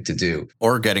smart thing to do.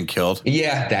 Or getting killed.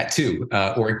 Yeah, that too.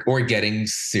 Or getting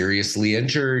seriously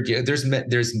injured. Yeah,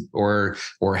 or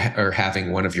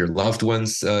having one of your loved ones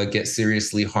get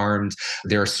seriously harmed.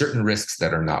 There are certain risks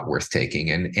that are not worth taking,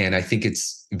 and I think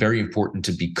it's very important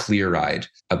to be clear-eyed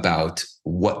about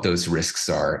what those risks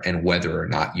are and whether or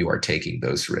not you are taking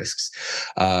those risks.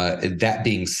 That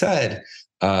being said,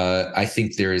 I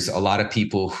think there's a lot of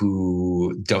people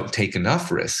who don't take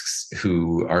enough risks,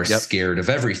 who are scared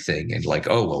of everything, and like,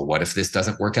 oh, well, what if this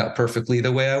doesn't work out perfectly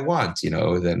the way I want?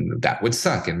 Then that would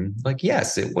suck. And like,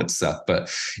 yes, it would suck, but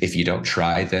if you don't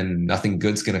try, then nothing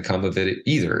good's going to come of it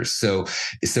either. So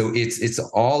it's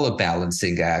all a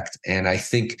balancing act, and I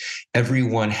think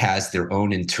everyone has their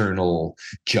own internal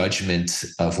judgment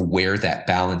of where that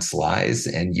balance lies,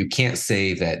 and you can't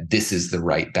say that this is the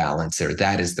right balance or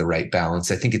that is the right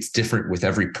balance. I think it's different with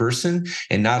every person,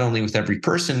 and not only with every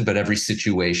person, but every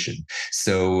situation.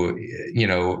 So,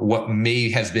 what may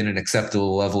have been an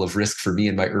acceptable level of risk for me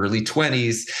in my early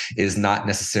 20s is not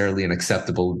necessarily an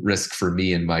acceptable risk for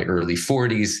me in my early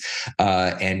 40s.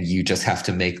 And you just have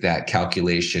to make that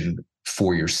calculation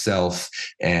for yourself.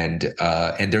 And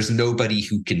there's nobody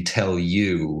who can tell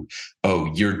you, oh,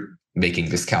 you're making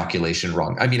this calculation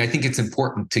wrong. I mean, I think it's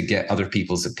important to get other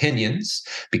people's opinions,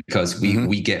 because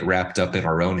we get wrapped up in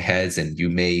our own heads, and you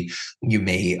may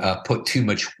put too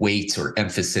much weight or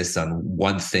emphasis on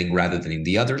one thing rather than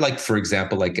the other. Like, for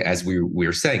example, like as we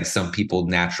were saying, some people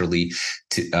naturally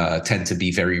tend to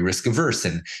be very risk averse,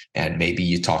 and maybe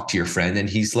you talk to your friend and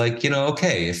he's like,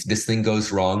 okay, if this thing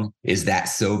goes wrong, is that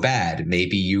so bad?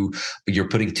 Maybe you're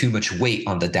putting too much weight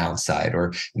on the downside,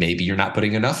 or maybe you're not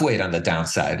putting enough weight on the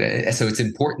downside. So it's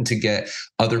important to get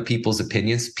other people's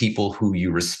opinions, people who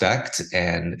you respect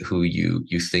and who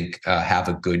you think have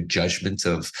a good judgment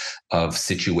of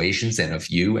situations and of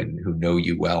you, and who know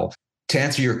you well. To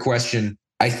answer your question,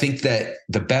 I think that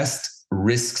the best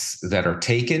risks that are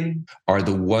taken are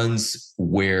the ones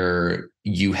where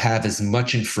you have as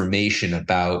much information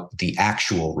about the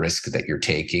actual risk that you're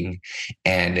taking,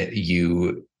 and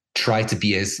you try to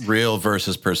be as real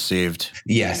versus perceived.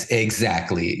 Yes,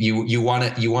 exactly. You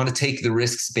want to take the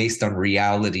risks based on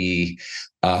reality,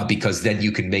 because then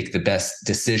you can make the best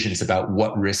decisions about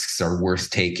what risks are worth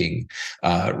taking,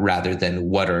 rather than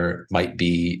what might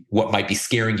be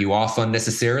scaring you off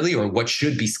unnecessarily, or what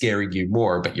should be scaring you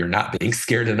more, but you're not being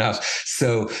scared enough.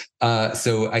 So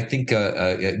I think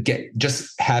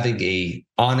just having a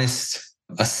honest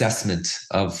assessment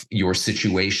of your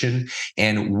situation,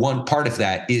 and one part of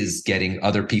that is getting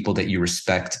other people that you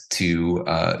respect to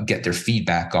get their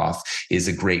feedback off, is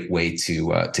a great way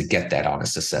to get that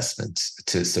honest assessment,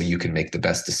 so you can make the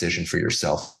best decision for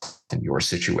yourself in your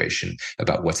situation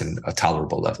about what's a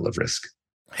tolerable level of risk.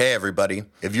 Hey everybody,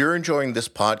 if you're enjoying this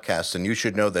podcast, then you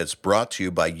should know that it's brought to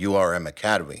you by URM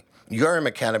Academy. URM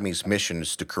Academy's mission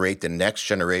is to create the next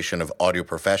generation of audio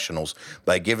professionals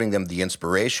by giving them the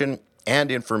inspiration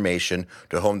and information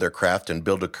to hone their craft and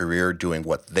build a career doing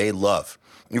what they love.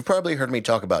 You've probably heard me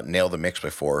talk about Nail the Mix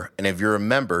before, and if you're a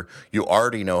member, you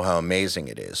already know how amazing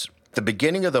it is. At the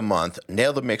beginning of the month,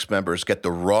 Nail the Mix members get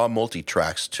the raw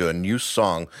multi-tracks to a new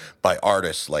song by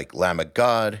artists like Lamb of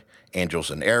God, Angels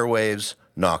and Airwaves,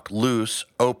 Knock Loose,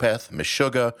 Opeth,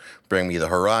 Meshuggah, Bring Me the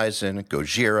Horizon,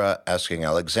 Gojira, Asking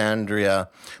Alexandria,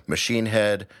 Machine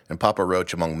Head, and Papa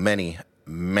Roach, among many,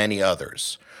 many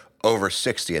others. Over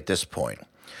 60 at this point.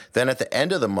 Then at the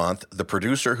end of the month, the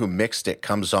producer who mixed it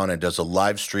comes on and does a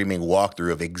live streaming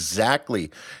walkthrough of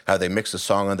exactly how they mix the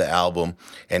song on the album,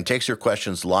 and takes your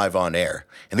questions live on air.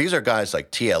 And these are guys like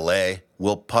TLA,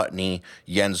 Will Putney,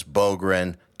 Jens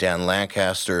Bogren, Dan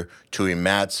Lancaster, Tui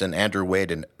Madsen, Andrew Wade,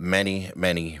 and many,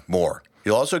 many more.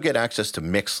 You'll also get access to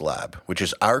MixLab, which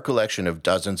is our collection of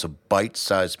dozens of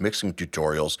bite-sized mixing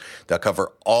tutorials that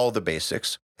cover all the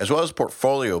basics, as well as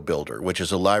Portfolio Builder, which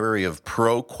is a library of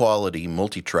pro-quality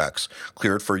multi-tracks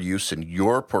cleared for use in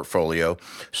your portfolio,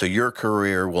 so your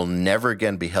career will never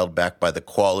again be held back by the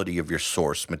quality of your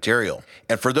source material.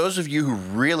 And for those of you who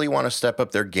really want to step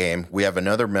up their game, we have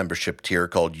another membership tier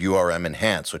called URM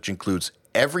Enhance, which includes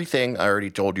everything I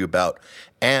already told you about,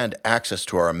 and access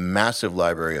to our massive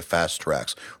library of fast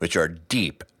tracks, which are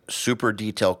deep, super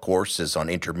detailed courses on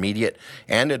intermediate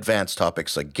and advanced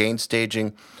topics like gain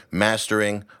staging,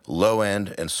 mastering, low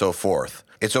end, and so forth.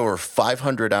 It's over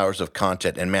 500 hours of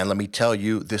content, and man, let me tell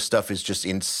you, this stuff is just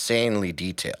insanely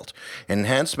detailed.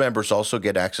 Enhanced members also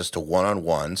get access to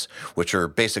one-on-ones, which are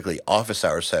basically office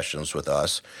hour sessions with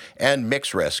us, and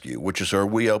Mix Rescue, which is where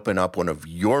we open up one of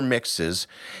your mixes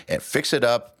and fix it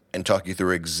up and talk you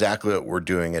through exactly what we're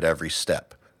doing at every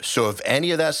step. So if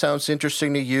any of that sounds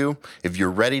interesting to you, if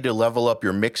you're ready to level up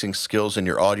your mixing skills in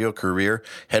your audio career,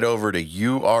 head over to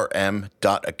urm.academy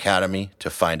to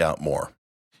find out more.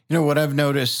 You know, what I've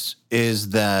noticed is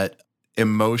that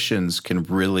emotions can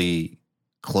really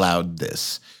cloud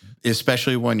this,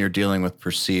 especially when you're dealing with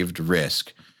perceived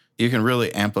risk. You can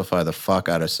really amplify the fuck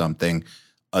out of something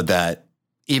that,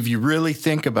 if you really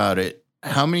think about it,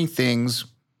 how many things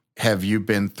have you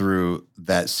been through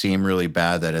that seem really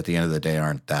bad that at the end of the day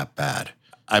aren't that bad?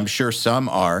 I'm sure some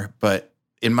are, but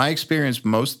in my experience,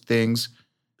 most things,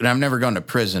 and I've never gone to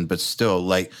prison, but still,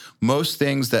 like most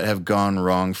things that have gone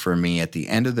wrong for me at the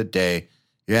end of the day,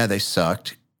 yeah, they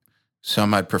sucked.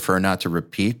 Some I'd prefer not to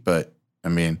repeat, but I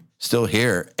mean, still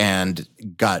here and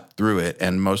got through it.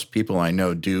 And most people I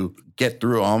know do get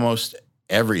through almost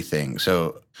everything.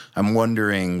 So I'm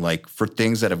wondering, like, for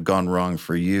things that have gone wrong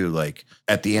for you, like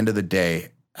at the end of the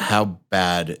day, how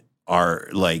bad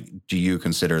do you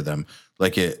consider them?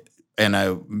 Like it, and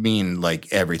I mean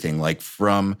like everything, like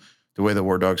from the way the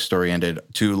War Dog story ended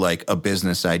to like a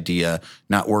business idea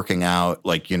not working out,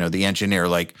 like, you know, the engineer,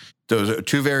 like those are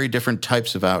two very different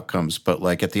types of outcomes. But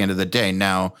like at the end of the day,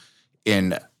 now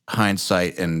in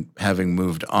hindsight and having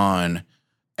moved on,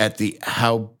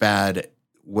 how bad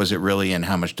was it really, and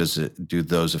how much do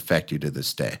those affect you to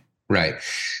this day? Right.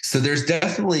 So there's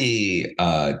definitely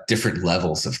different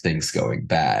levels of things going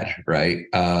bad, right?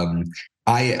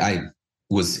 I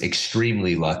was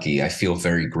extremely lucky. I feel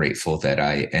very grateful that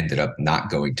I ended up not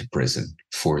going to prison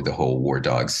for the whole War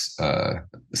Dogs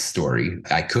story.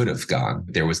 I could have gone.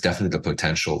 There was definitely the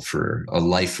potential for a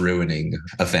life-ruining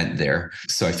event there.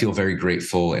 So I feel very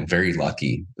grateful and very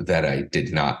lucky that I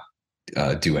did not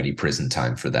do any prison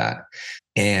time for that.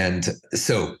 And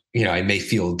so, you know, I may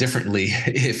feel differently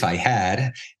if I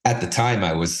had. At the time,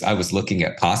 I was looking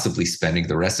at possibly spending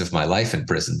the rest of my life in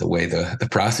prison, the way the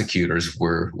prosecutors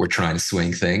were trying to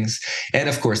swing things. And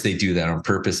of course, they do that on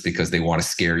purpose because they want to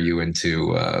scare you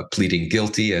into pleading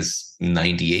guilty, as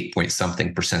 98 point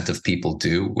something % of people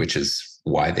do, which is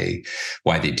why they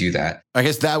do that. I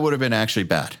guess that would have been actually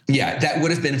bad. Yeah, that would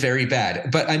have been very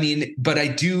bad. But I mean, I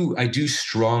do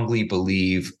strongly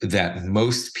believe that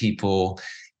most people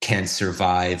can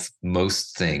survive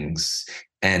most things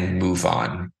and move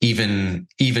on, even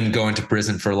going to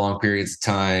prison for long periods of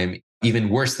time. Even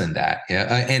worse than that.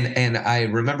 Yeah. And I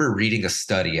remember reading a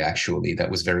study actually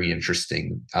that was very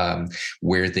interesting,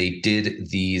 where they did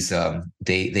these,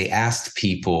 they asked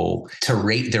people to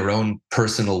rate their own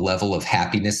personal level of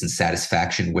happiness and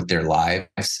satisfaction with their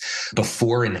lives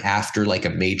before and after like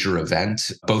a major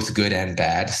event, both good and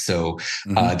bad. So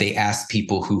they asked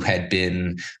people who had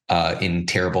been in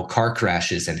terrible car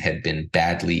crashes and had been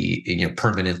badly, you know,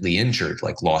 permanently injured,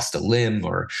 like lost a limb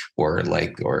or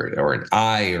an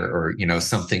eye or you know,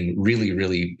 something really,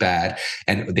 really bad.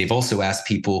 And they've also asked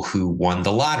people who won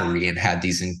the lottery and had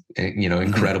these, you know,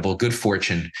 incredible good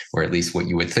fortune, or at least what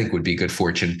you would think would be good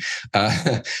fortune,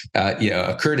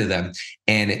 occur to them.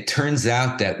 And it turns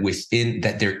out that within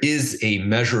that there is a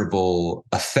measurable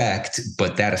effect,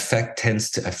 but that effect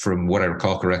tends to, from what I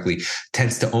recall correctly,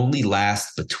 tends to only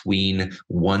last between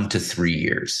 1 to 3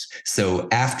 years. So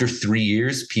after 3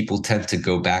 years, people tend to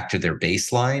go back to their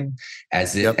baseline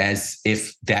as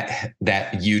if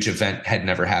that huge event had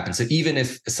never happened. So even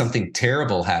if something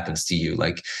terrible happens to you,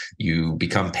 like you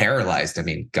become paralyzed, I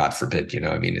mean, God forbid, you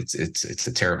know, I mean, it's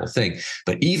a terrible thing.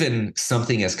 But even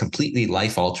something as completely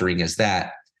life-altering as that,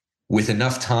 with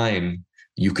enough time,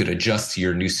 you could adjust to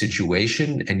your new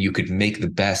situation and you could make the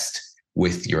best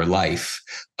with your life,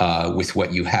 with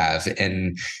what you have.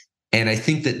 And I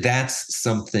think that that's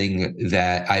something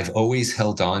that I've always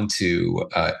held on to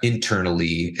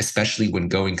internally, especially when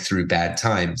going through bad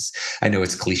times. I know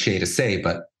it's cliche to say,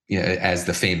 but you know, as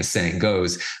the famous saying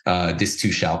goes, this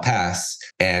too shall pass.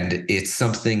 And it's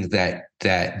something that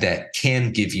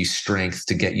can give you strength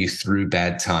to get you through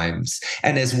bad times,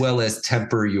 and as well as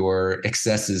temper your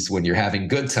excesses when you're having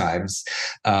good times,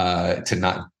 to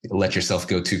not let yourself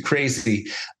go too crazy.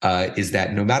 Is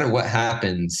that no matter what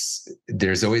happens,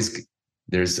 there's always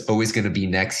going to be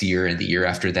next year and the year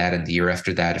after that and the year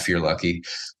after that, if you're lucky,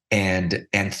 and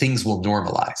things will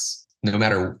normalize. no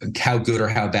matter how good or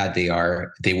how bad they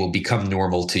are, they will become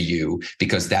normal to you,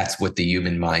 because that's what the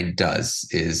human mind does,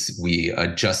 is we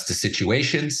adjust to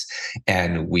situations,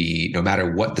 and we, no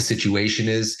matter what the situation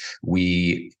is,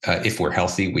 we, if we're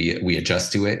healthy, we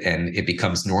adjust to it and it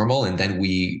becomes normal. And then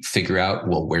we figure out,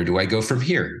 well, where do I go from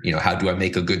here? How do I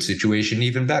make a good situation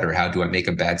even better? How do I make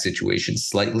a bad situation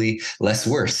slightly less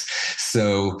worse?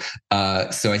 So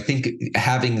I think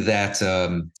having that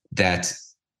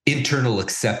internal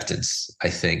acceptance, I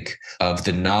think, of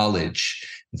the knowledge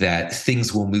that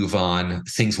things will move on,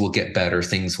 things will get better,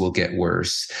 things will get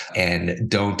worse, and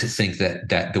don't think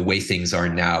that the way things are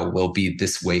now will be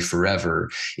this way forever.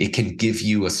 It can give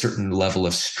you a certain level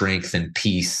of strength and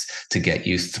peace to get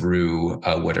you through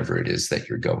whatever it is that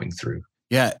you're going through.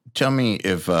 Yeah, tell me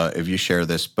if you share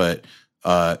this, but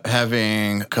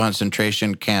having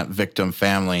concentration camp victim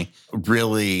family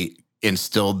really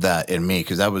instilled that in me,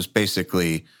 because that was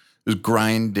basically, it was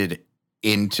grinded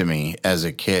into me as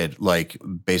a kid, like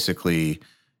basically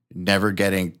never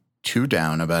getting too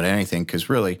down about anything, because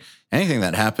really anything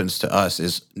that happens to us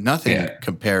is nothing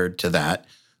compared to that.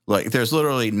 Like there's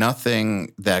literally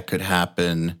nothing that could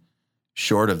happen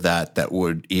short of that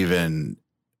would even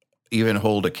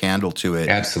hold a candle to it.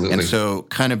 Absolutely. And so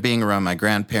kind of being around my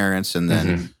grandparents and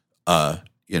then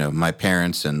my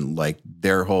parents and like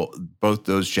both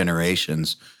those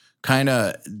generations, kind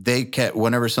of, they kept,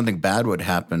 whenever something bad would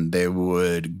happen, they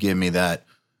would give me that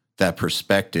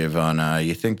perspective on,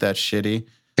 you think that's shitty?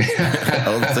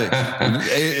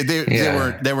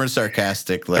 They weren't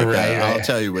sarcastic, like I'll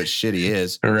tell you what shitty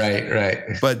is.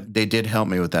 Right. But they did help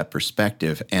me with that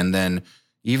perspective. And then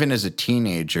even as a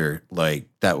teenager, like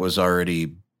that was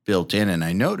already built in. And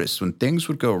I noticed when things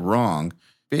would go wrong,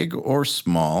 big or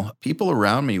small, people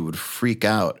around me would freak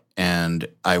out and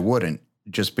I wouldn't,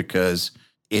 just because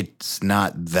it's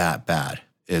not that bad.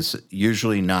 It's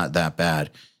usually not that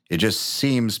bad. It just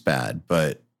seems bad,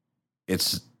 but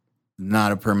it's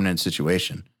not a permanent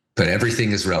situation. But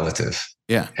everything is relative.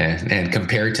 Yeah. And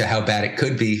compared to how bad it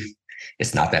could be,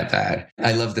 it's not that bad.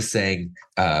 I love the saying,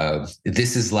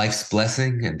 this is life's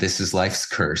blessing and this is life's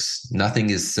curse. Nothing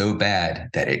is so bad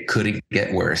that it couldn't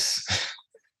get worse.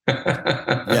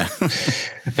 Yeah,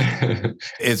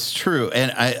 it's true.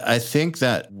 And I think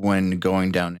that when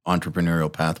going down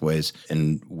entrepreneurial pathways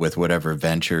and with whatever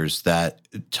ventures, that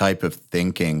type of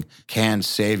thinking can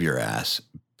save your ass,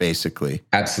 basically.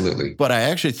 Absolutely. But I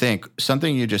actually think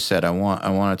something you just said, I want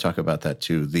to talk about that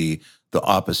too. The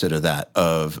opposite of that,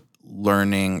 of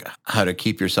learning how to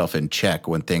keep yourself in check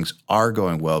when things are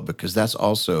going well, because that's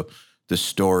also the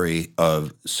story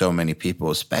of so many people,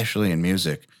 especially in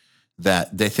music,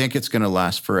 that they think it's going to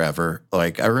last forever.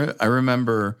 Like I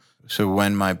remember, so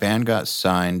when my band got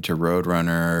signed to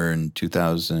Roadrunner in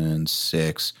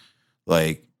 2006,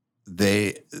 like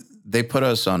they put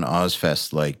us on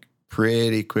Ozfest like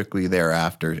pretty quickly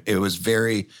thereafter. It was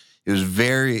very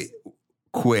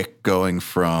quick going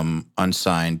from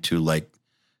unsigned to like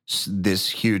this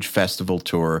huge festival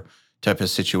tour type of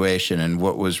situation. And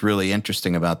what was really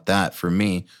interesting about that for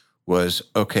me was,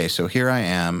 okay, so here I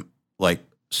am, like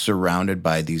surrounded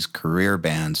by these career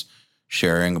bands,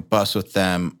 sharing a bus with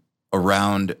them,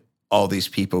 around all these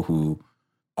people who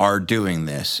are doing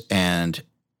this, and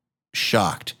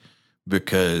shocked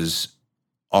because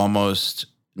almost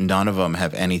none of them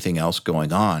have anything else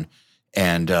going on.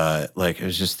 And like I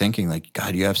was just thinking, like,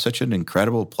 God, you have such an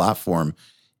incredible platform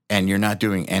and you're not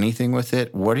doing anything with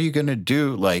it. What are you going to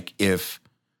do? Like if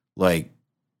like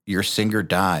your singer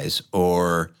dies,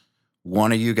 or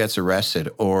one of you gets arrested,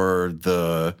 or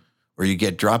you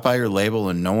get dropped by your label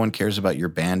and no one cares about your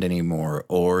band anymore,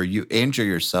 or you injure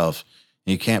yourself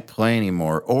and you can't play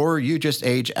anymore, or you just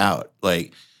age out,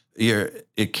 like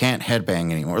it can't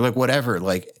headbang anymore, like whatever,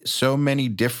 like so many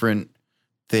different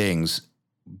things,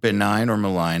 benign or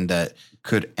malign, that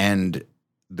could end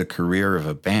the career of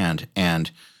a band.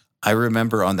 And I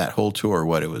remember on that whole tour,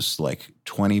 what it was like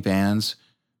 20 bands,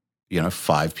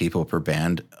 5 people per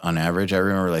band on average. I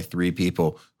remember like 3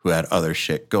 people who had other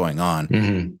shit going on.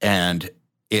 Mm-hmm. And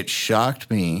it shocked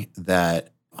me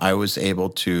that I was able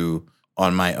to,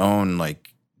 on my own,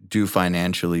 like do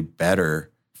financially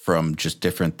better from just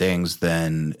different things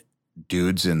than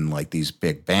dudes in like these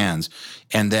big bands.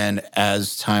 And then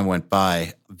as time went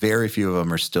by, very few of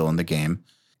them are still in the game.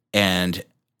 And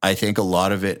I think a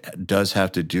lot of it does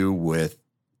have to do with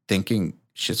thinking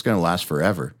shit's going to last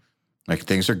forever. Like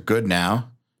things are good now.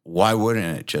 Why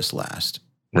wouldn't it just last?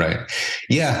 Right.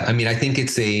 Yeah. I mean, I think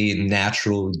it's a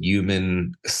natural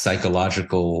human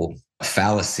psychological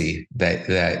fallacy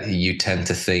that you tend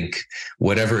to think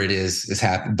whatever it is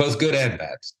happening, both good and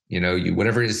bad.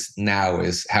 Whatever is now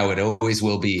is how it always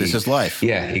will be. This is life.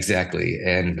 Yeah, exactly.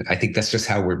 And I think that's just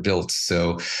how we're built.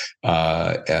 So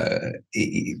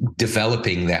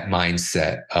developing that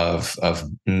mindset of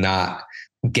not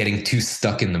getting too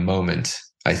stuck in the moment,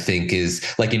 I think, is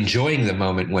like enjoying the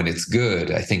moment when it's good,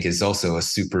 I think is also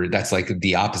that's like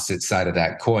the opposite side of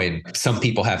that coin. Some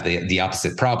people have the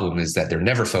opposite problem, is that they're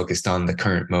never focused on the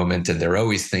current moment and they're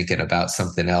always thinking about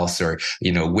something else, or,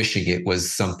 wishing it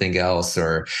was something else,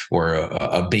 or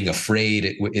being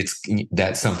afraid it's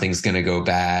that something's going to go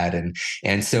bad.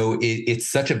 And so it's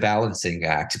such a balancing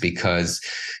act, because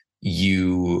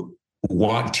you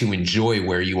want to enjoy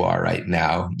where you are right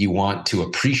now. You want to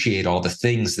appreciate all the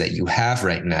things that you have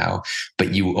right now,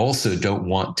 but you also don't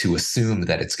want to assume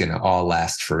that it's going to all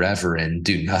last forever and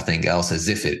do nothing else as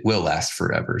if it will last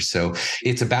forever. So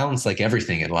it's a balance, like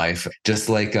everything in life, just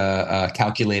like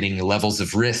calculating levels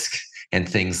of risk and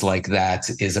things like that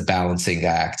is a balancing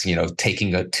act.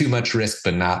 Taking too much risk,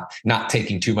 but not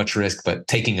taking too much risk, but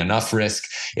taking enough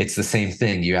risk. It's the same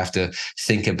thing. You have to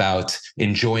think about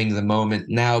enjoying the moment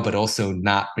now, but also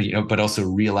but also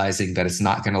realizing that it's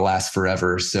not going to last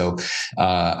forever. So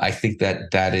I think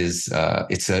that is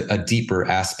it's a deeper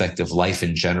aspect of life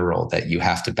in general, that you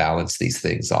have to balance these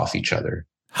things off each other.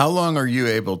 How long are you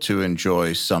able to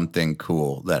enjoy something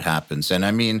cool that happens? And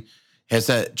I mean, has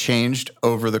that changed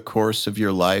over the course of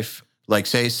your life? Like,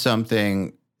 say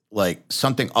something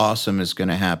awesome is going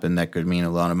to happen that could mean a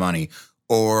lot of money,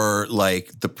 or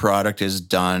like the product is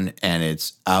done and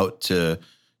it's out to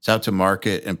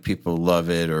market and people love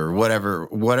it, or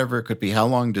whatever it could be. How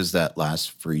long does that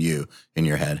last for you in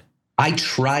your head? I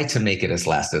try to make it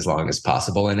last as long as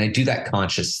possible, and I do that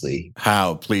consciously.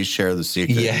 How? Please share the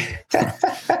secret. Yeah.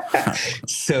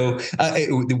 So,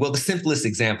 the simplest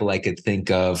example I could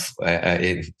think of,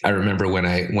 I remember when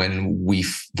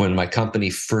my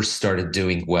company first started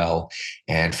doing well,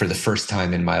 and for the first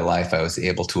time in my life, I was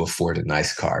able to afford a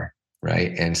nice car.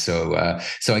 Right. And so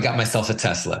I got myself a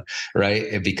Tesla,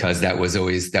 right? Because that was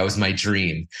my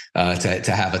dream, to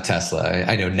have a Tesla.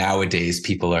 I know nowadays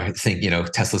people think,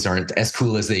 Teslas aren't as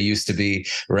cool as they used to be.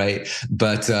 Right.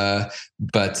 But that,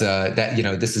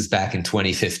 this is back in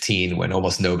 2015 when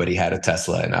almost nobody had a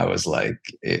Tesla. And I was like,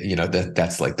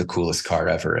 that's like the coolest car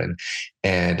ever.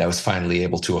 And I was finally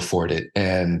able to afford it.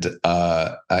 And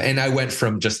I went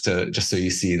from, just so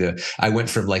you see, I went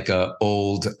from like a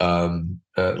old,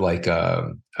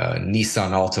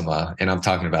 Nissan Altima, and I'm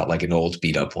talking about like an old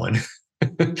beat up one,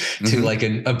 to like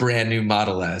a brand new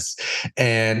Model S.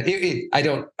 And I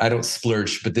don't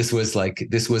splurge, but this was like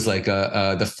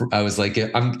I was like,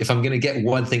 if I'm gonna get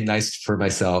one thing nice for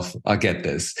myself, I'll get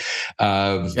this.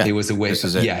 It was a way.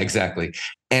 Yeah, exactly.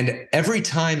 And every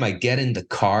time I get in the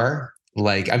car,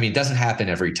 it doesn't happen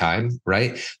every time,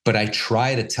 right? But I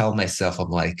try to tell myself, I'm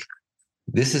like,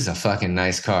 this is a fucking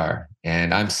nice car,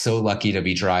 and I'm so lucky to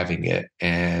be driving it.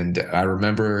 And I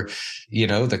remember,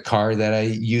 the car that I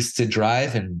used to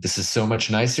drive, and this is so much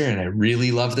nicer, and I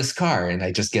really love this car, and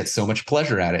I just get so much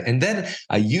pleasure at it. And then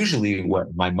I usually, the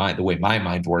way my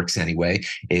mind works anyway,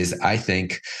 is I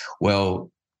think,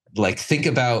 well, think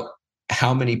about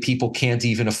how many people can't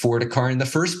even afford a car in the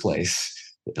first place.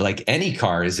 Like, any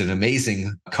car is an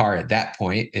amazing car at that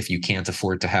point if you can't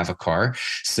afford to have a car.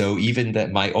 So even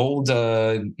that my old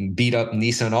beat up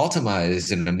Nissan Altima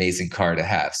is an amazing car to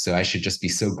have. So I should just be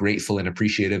so grateful and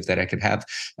appreciative that I could have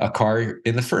a car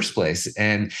in the first place.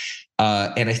 And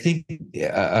I think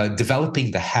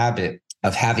developing the habit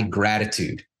of having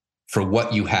gratitude for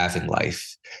what you have in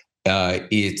life,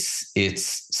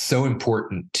 it's so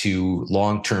important to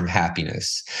long-term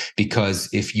happiness, because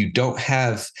if you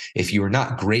are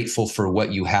not grateful for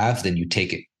what you have, then you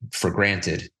take it for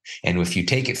granted. And if you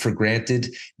take it for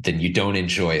granted, then you don't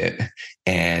enjoy it,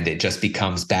 and it just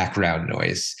becomes background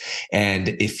noise. And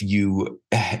if you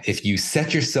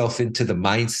set yourself into the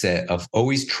mindset of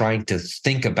always trying to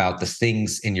think about the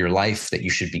things in your life that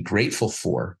you should be grateful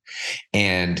for,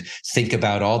 and think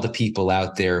about all the people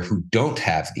out there who don't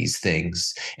have these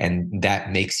things, and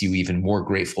that makes you even more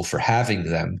grateful for having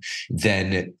them,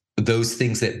 then those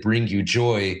things that bring you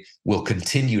joy will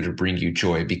continue to bring you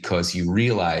joy, because you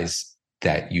realize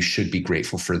that you should be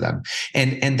grateful for them.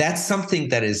 And that's something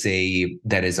that is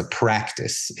a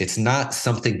practice. It's not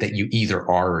something that you either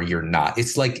are or you're not.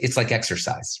 It's like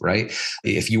exercise, right?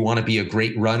 If you want to be a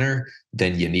great runner,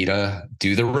 then you need to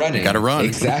do the running. You got to run.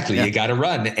 Exactly. Yeah. You got to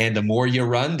run. And the more you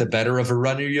run, the better of a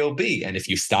runner you'll be. And if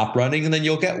you stop running, then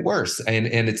you'll get worse. And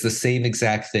it's the same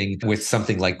exact thing with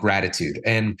something like gratitude.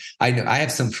 And I know I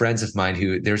have some friends of mine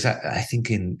who I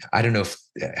think I don't know if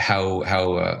how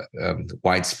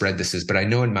widespread this is, but I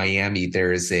know in Miami,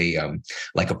 there is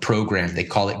like a program, they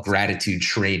call it gratitude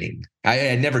training.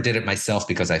 I never did it myself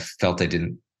because I felt I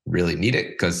didn't really need it,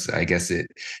 because I guess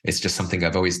it's just something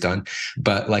I've always done.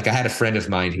 But like, I had a friend of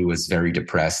mine who was very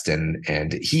depressed, and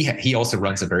he also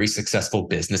runs a very successful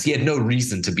business. He had no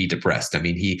reason to be depressed. I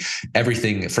mean,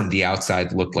 everything from the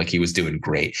outside looked like he was doing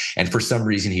great, and for some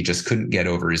reason he just couldn't get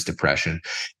over his depression.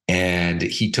 And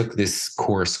he took this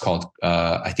course called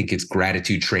I think it's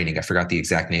gratitude training. I forgot the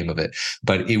exact name of it,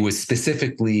 but it was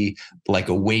specifically like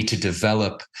a way to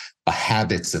develop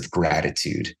habits of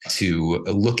gratitude, to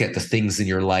look at the things in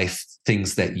your life,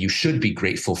 things that you should be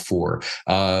grateful for,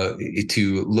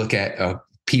 to look at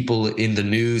people in the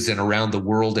news and around the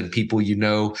world and people you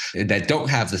know that don't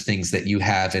have the things that you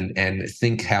have, and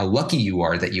think how lucky you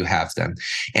are that you have them.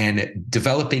 And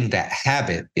developing that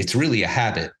habit, it's really a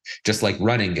habit, just like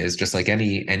running is, just like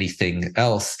anything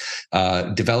else.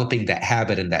 Developing that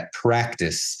habit and that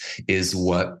practice is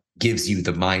what gives you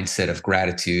the mindset of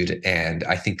gratitude. And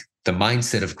I think the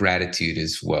mindset of gratitude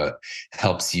is what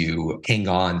helps you hang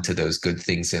on to those good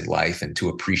things in life and to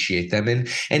appreciate them.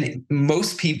 And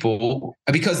most people,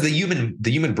 because the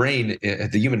human brain,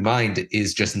 the human mind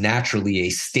is just naturally a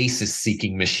stasis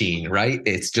seeking machine, right?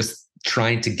 It's just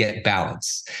trying to get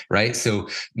balance, right? So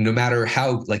no matter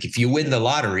how, like, if you win the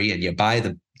lottery and you buy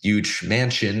the huge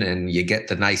mansion and you get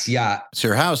the nice yacht, It's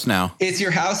your house now. It's your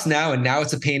house now. And now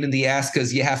it's a pain in the ass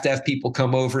because you have to have people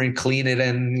come over and clean it.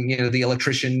 And, the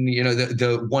electrician,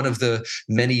 the one of the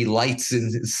many lights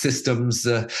and systems,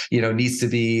 needs to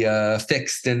be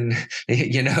fixed. And,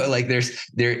 like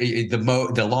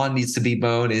the lawn needs to be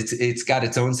mown. It's got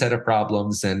its own set of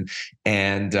problems. And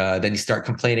then you start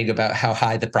complaining about how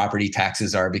high the property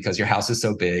taxes are because your house is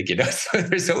so big, so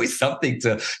there's always something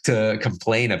to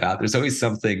complain about. There's always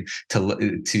something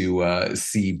to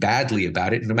see badly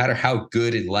about it. No matter how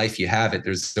good in life you have it,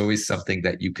 there's always something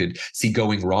that you could see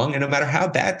going wrong. And no matter how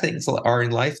bad things are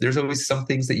in life, there's always some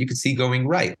things that you could see going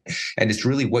right. And it's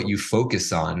really what you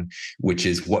focus on, which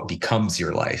is what becomes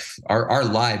your life. Our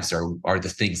lives are the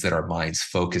things that our minds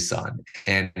focus on.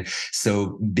 And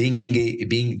so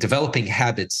developing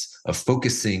habits of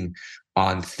focusing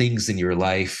on things in your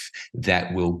life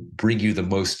that will bring you the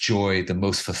most joy, the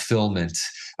most fulfillment,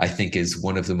 I think is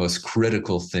one of the most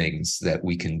critical things that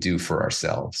we can do for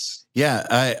ourselves.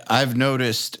 Yeah, I've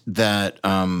noticed that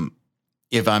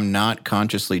if I'm not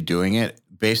consciously doing it,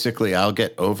 basically I'll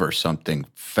get over something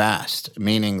fast,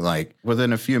 meaning like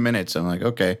within a few minutes, I'm like,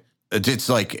 okay. It's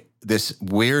like this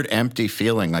weird empty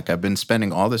feeling, like I've been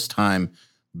spending all this time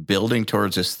building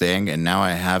towards this thing and now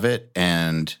I have it,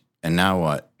 and now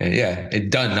what? Yeah,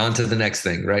 it done. On to the next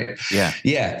thing, right? Yeah.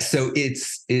 Yeah. So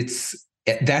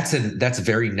that's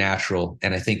very natural,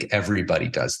 and I think everybody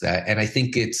does that. And I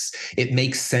think it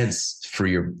makes sense for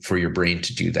your brain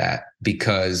to do that,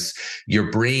 because your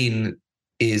brain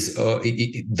is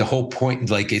the whole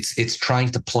point. Like it's trying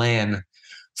to plan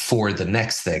for the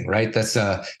next thing, right? That's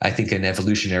I think an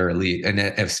evolutionary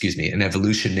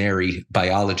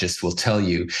biologist will tell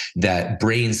you that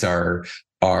brains are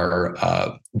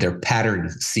they're pattern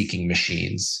seeking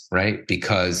machines, right?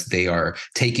 Because they are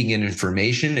taking in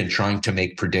information and trying to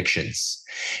make predictions.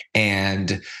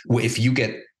 And if you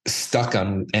get stuck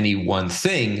on any one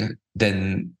thing,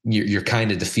 then you're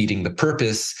kind of defeating the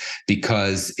purpose,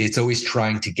 because it's always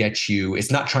trying to get you,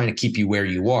 it's not trying to keep you where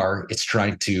you are. It's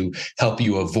trying to help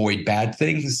you avoid bad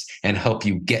things and help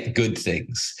you get good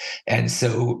things. And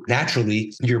so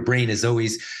naturally, your brain is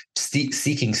always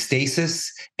seeking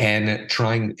stasis and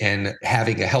trying and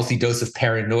having a healthy dose of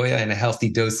paranoia and a healthy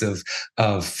dose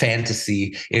of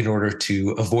fantasy in order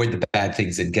to avoid the bad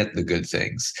things and get the good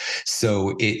things.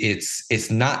 So it's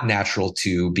not natural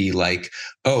to be like,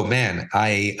 oh man,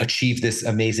 I achieved this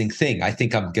amazing thing. I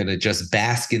think I'm going to just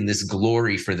bask in this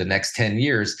glory for the next 10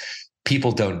 years.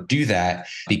 People don't do that,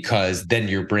 because then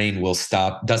your brain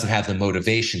doesn't have the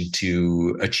motivation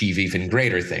to achieve even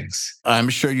greater things. I'm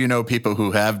sure you know people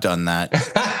who have done that.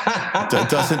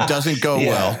 doesn't go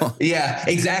well. Yeah,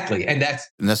 exactly. And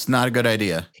that's not a good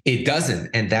idea. It doesn't.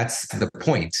 And that's the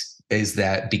point, is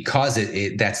that because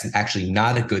that's actually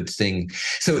not a good thing.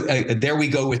 So there we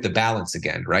go with the balance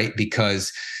again, right?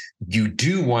 Because you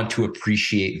do want to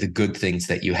appreciate the good things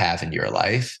that you have in your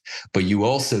life, but you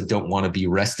also don't want to be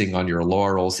resting on your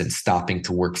laurels and stopping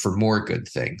to work for more good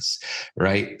things,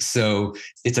 right? So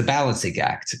it's a balancing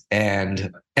act,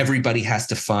 and everybody has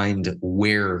to find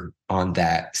where on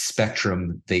that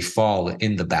spectrum they fall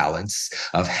in the balance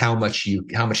of how much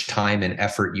time and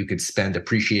effort you could spend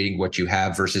appreciating what you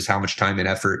have versus how much time and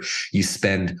effort you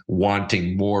spend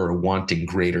wanting more or wanting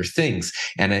greater things.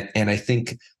 And I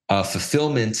think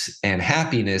fulfillment and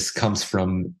happiness comes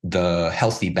from the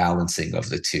healthy balancing of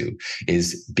the two,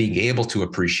 is being able to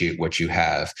appreciate what you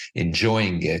have,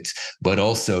 enjoying it, but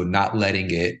also not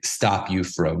letting it stop you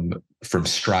from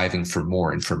striving for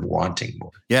more and from wanting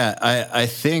more. Yeah, I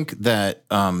think that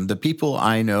the people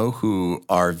I know who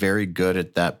are very good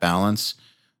at that balance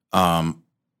are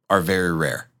very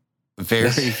rare. Very,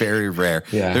 very rare.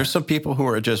 Yeah. There's some people who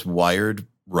are just wired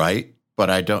right, but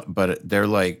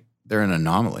they're an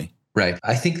anomaly. Right.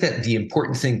 I think that the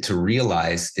important thing to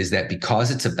realize is that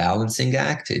because it's a balancing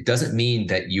act, it doesn't mean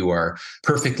that you are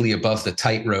perfectly above the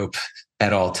tightrope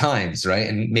at all times, right?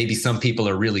 And maybe some people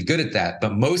are really good at that,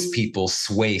 but most people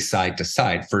sway side to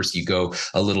side. First, you go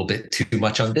a little bit too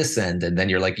much on this end, and then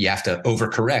you're like, you have to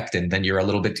overcorrect, and then you're a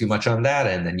little bit too much on that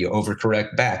end, and you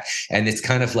overcorrect back. And it's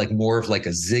kind of like more of like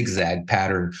a zigzag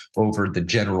pattern over the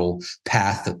general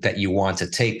path that you want to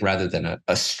take, rather than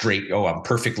a straight, oh, I'm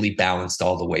perfectly balanced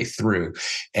all the way through.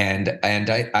 And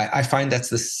I find that's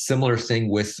the similar thing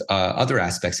with other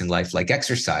aspects in life, like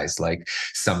exercise. Like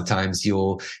sometimes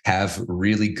you'll have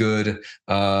really good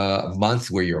month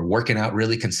where you're working out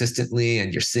really consistently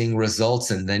and you're seeing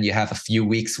results, and then you have a few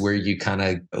weeks where you kind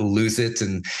of lose it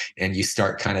and you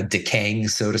start kind of decaying,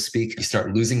 so to speak. You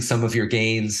start losing some of your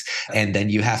gains, and then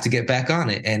you have to get back on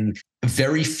it. And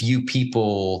very few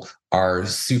people are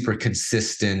super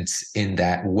consistent in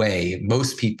that way.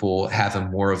 Most people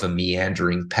have more of a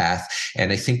meandering path.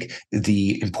 And I think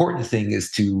the important thing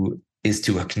is to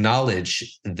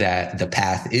acknowledge that the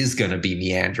path is going to be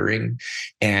meandering.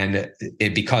 And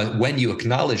because when you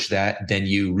acknowledge that, then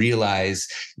you realize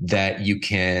that you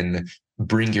can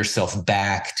bring yourself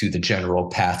back to the general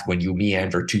path when you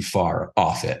meander too far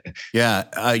off it. Yeah.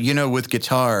 With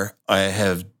guitar, I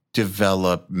have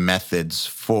developed methods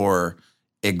for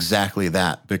exactly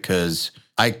that, because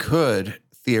I could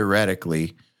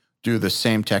theoretically do the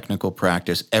same technical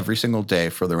practice every single day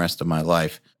for the rest of my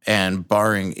life. And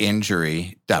barring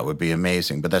injury, that would be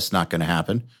amazing, but that's not going to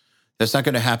happen. That's not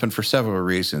going to happen for several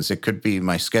reasons. It could be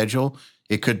my schedule.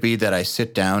 It could be that I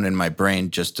sit down and my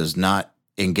brain just does not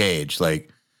engage.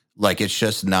 Like it's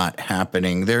just not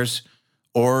happening. There's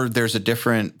a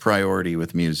different priority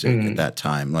with music at that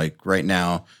time. Like right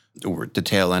now, we're at the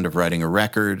tail end of writing a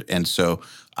record. And so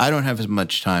I don't have as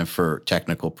much time for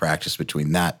technical practice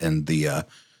between that and the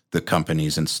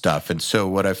companies and stuff. And so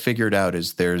what I figured out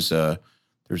is there's a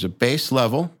base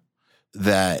level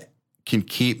that can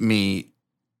keep me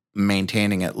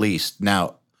maintaining at least.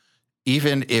 Now,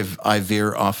 even if I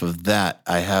veer off of that,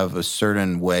 I have a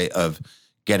certain way of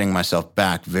getting myself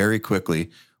back very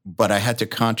quickly, but I had to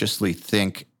consciously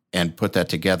think and put that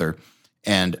together.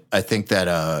 And I think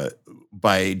that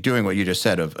by doing what you just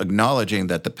said, of acknowledging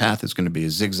that the path is going to be a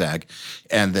zigzag,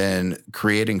 and then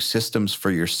creating systems for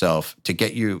yourself to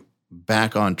get you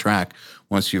back on track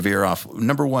once you veer off.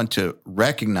 Number one, to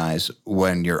recognize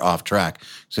when you're off track.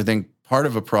 So I think part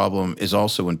of a problem is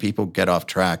also when people get off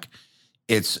track,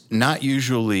 it's not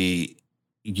usually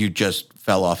you just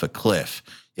fell off a cliff.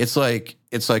 It's like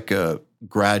a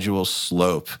gradual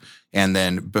slope. And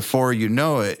then before you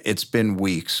know it, it's been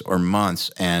weeks or months,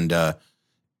 and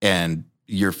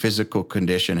your physical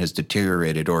condition has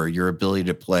deteriorated, or your ability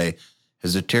to play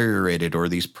has deteriorated, or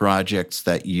these projects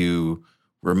that you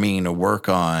were meaning to work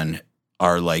on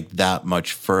are like that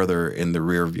much further in the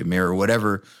rearview mirror,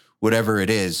 whatever it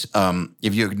is.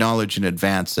 If you acknowledge in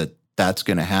advance that that's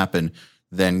going to happen,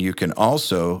 then you can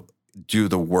also do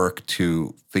the work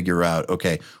to figure out,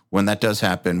 okay, when that does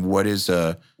happen, what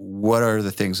are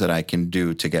the things that I can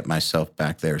do to get myself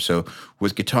back there? So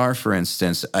with guitar, for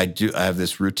instance, I have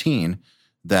this routine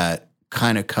that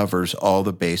kind of covers all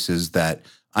the bases, that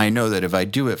I know that if I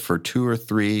do it for 2 or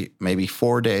 3, maybe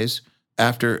 4 days,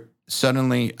 after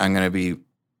suddenly I'm going to be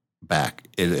back.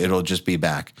 It'll just be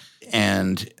back.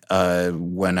 And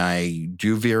when I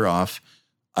do veer off,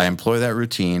 I employ that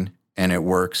routine, and it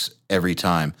works every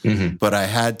time. Mm-hmm. But I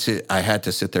had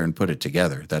to sit there and put it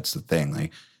together. That's the thing.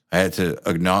 Like, I had to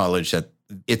acknowledge that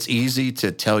it's easy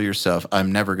to tell yourself,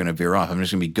 I'm never going to veer off. I'm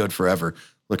just going to be good forever.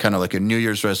 Look, kind of like a New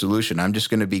Year's resolution. I'm just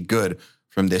going to be good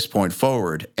from this point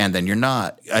forward. And then you're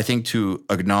not. I think to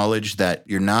acknowledge that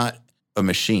you're not a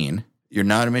machine. You're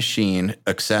not a machine,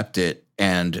 accept it,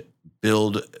 and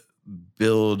build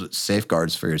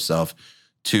safeguards for yourself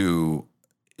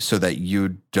so that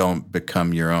you don't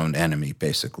become your own enemy,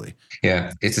 basically.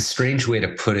 Yeah, it's a strange way to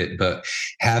put it, but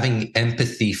having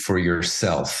empathy for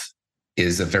yourself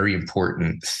is a very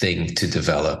important thing to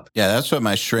develop. Yeah, that's what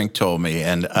my shrink told me.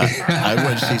 And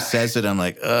when she says it, I'm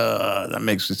like, that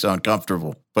makes me so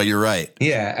uncomfortable. But you're right.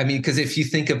 Yeah. I mean, because if you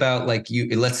think about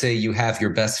let's say you have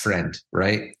your best friend,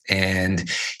 right? And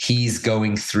he's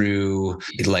going through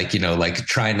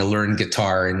trying to learn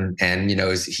guitar and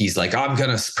he's like, I'm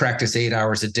going to practice 8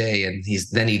 hours a day. And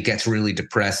then he gets really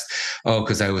depressed. Oh,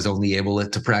 because I was only able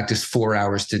to practice 4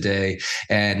 hours today.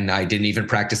 And I didn't even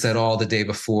practice at all the day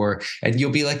before. And you'll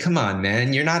be like, come on,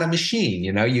 man, you're not a machine.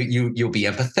 You'll be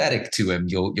empathetic to him.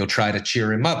 You'll try to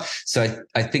cheer him up. So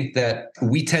I think that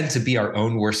we tend to be our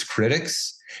own worst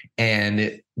critics,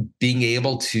 and being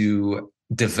able to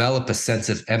develop a sense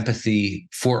of empathy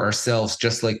for ourselves,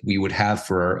 just like we would have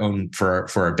for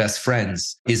our best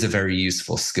friends, is a very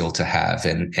useful skill to have,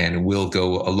 and will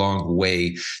go a long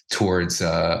way towards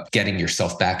getting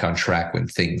yourself back on track when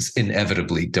things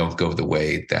inevitably don't go the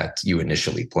way that you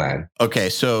initially planned. Okay,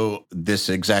 so this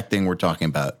exact thing we're talking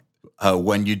about,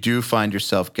 when you do find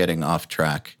yourself getting off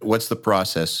track, what's the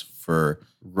process for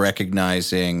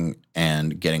recognizing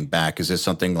and getting back? Is it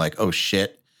something like, oh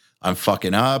shit, I'm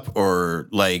fucking up? Or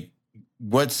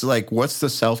what's the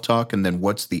self-talk, and then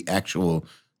what's the actual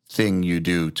thing you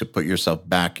do to put yourself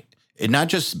back, and not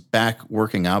just back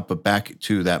working out, but back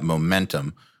to that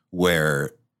momentum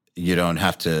where you don't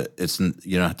have to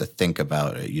think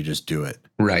about it, you just do it?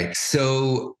 Right.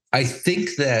 So I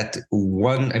think that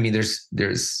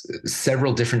there's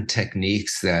several different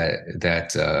techniques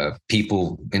that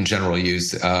people in general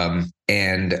use.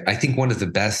 And I think one of the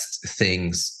best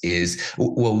things is,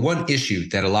 one issue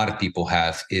that a lot of people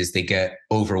have is they get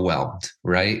overwhelmed,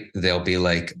 right? They'll be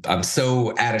like, I'm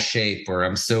so out of shape, or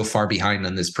I'm so far behind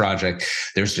on this project.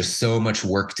 There's just so much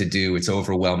work to do. It's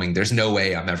overwhelming. There's no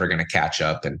way I'm ever going to catch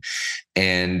up.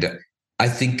 And I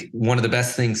think one of the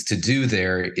best things to do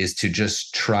there is to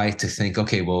just try to think,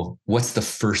 okay, well, what's the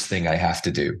first thing I have to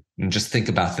do? And just think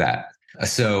about that.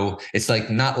 So it's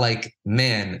not like,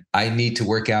 man, I need to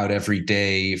work out every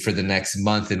day for the next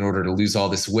month in order to lose all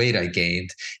this weight I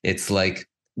gained. It's like,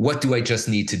 what do I just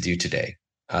need to do today?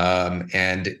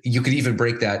 And you could even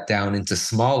break that down into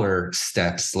smaller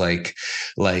steps,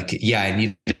 yeah, I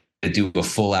need to do a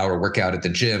full hour workout at the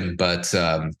gym, but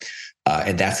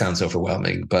and that sounds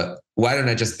overwhelming, but why don't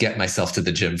I just get myself to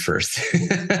the gym first?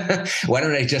 Why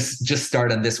don't I just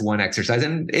start on this one exercise?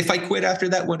 And if I quit after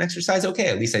that one exercise, okay,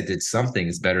 at least I did something.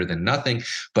 It's better than nothing.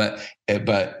 But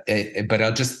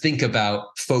I'll just think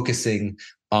about focusing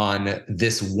on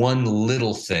this one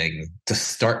little thing to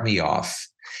start me off,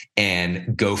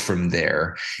 and go from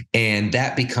there. And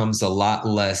that becomes a lot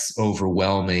less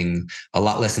overwhelming, a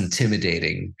lot less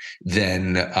intimidating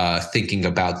than thinking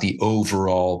about the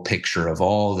overall picture of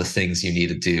all the things you need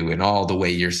to do and all the way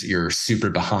you're super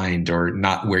behind or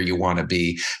not where you want to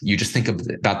be. You just think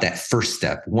about that first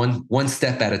step, one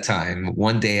step at a time,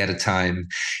 one day at a time.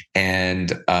 And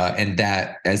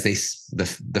that, as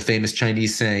the famous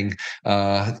Chinese saying,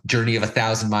 journey of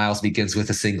 1,000 miles begins with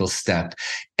a single step.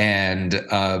 And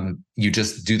you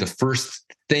just do the first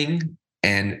thing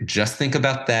and just think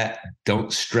about that.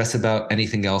 Don't stress about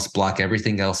anything else. Block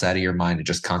everything else out of your mind and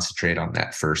just concentrate on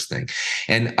that first thing.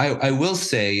 And I will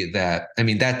say that,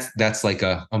 that's like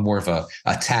a more of a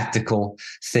tactical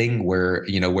thing where,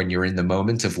 when you're in the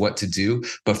moment of what to do.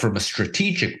 But from a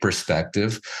strategic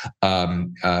perspective,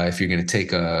 if you're going to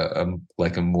take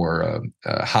a more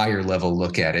higher level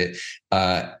look at it,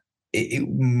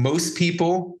 most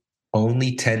people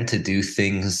only tend to do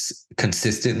things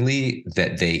consistently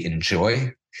that they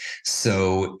enjoy.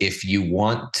 So if you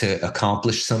want to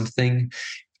accomplish something,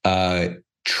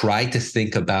 try to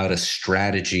think about a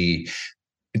strategy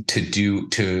to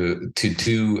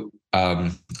do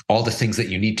all the things that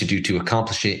you need to do to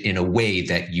accomplish it in a way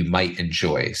that you might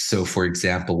enjoy. So for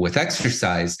example, with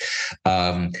exercise,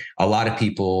 a lot of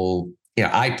people,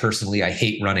 I personally, I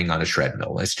hate running on a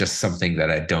treadmill. It's just something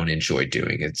that I don't enjoy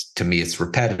doing. To me, it's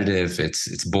repetitive.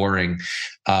 It's boring.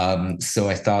 So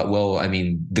I thought,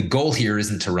 the goal here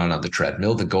isn't to run on the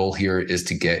treadmill. The goal here is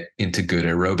to get into good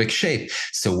aerobic shape.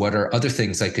 So what are other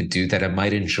things I could do that I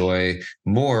might enjoy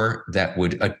more that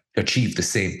would achieve the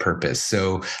same purpose.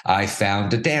 So I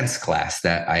found a dance class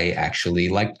that I actually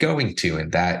liked going to,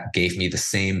 and that gave me the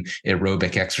same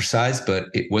aerobic exercise, but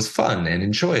it was fun and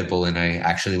enjoyable. And I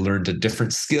actually learned a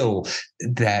different skill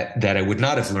that I would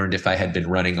not have learned if I had been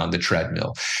running on the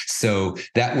treadmill. So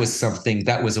that was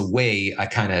a way I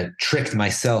kind of tricked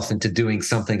myself into doing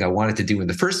something I wanted to do in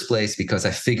the first place, because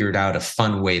I figured out a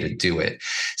fun way to do it.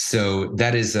 So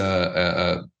that is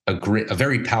a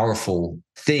very powerful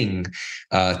thing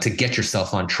to get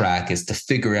yourself on track, is to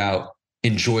figure out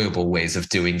enjoyable ways of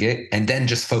doing it, and then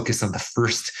just focus on the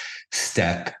first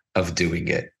step of doing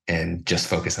it and just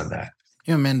focus on that.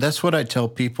 Yeah, man, that's what I tell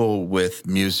people with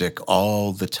music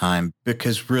all the time,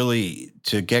 because really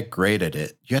to get great at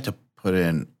it, you have to put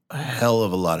in a hell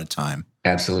of a lot of time.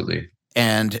 Absolutely.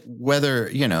 And whether,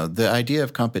 the idea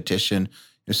of competition,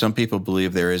 some people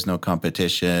believe there is no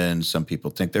competition. Some people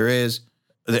think there is.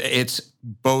 It's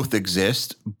both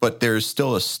exist, but there's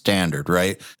still a standard,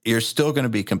 right? You're still going to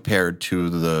be compared to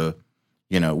the,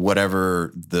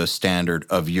 whatever the standard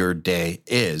of your day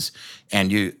is.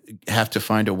 And you have to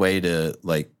find a way to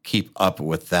keep up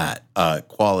with that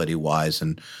quality wise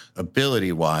and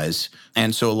ability wise.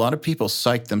 And so a lot of people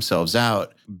psych themselves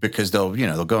out because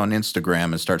they'll go on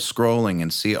Instagram and start scrolling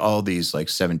and see all these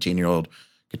 17-year-old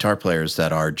guitar players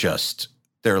that are just,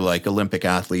 they're like Olympic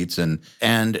athletes, and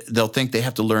they'll think they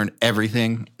have to learn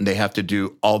everything. They have to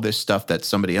do all this stuff that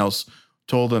somebody else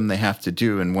told them they have to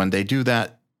do. And when they do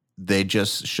that, they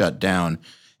just shut down.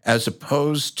 As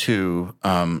opposed to,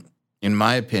 in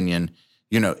my opinion,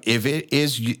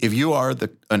 if you are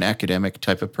an academic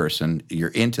type of person, you're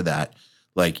into that,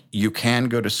 you can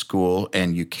go to school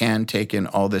and you can take in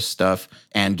all this stuff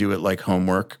and do it like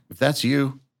homework. If that's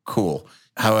you, cool.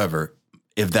 However,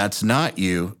 if that's not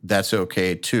you, that's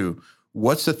okay too.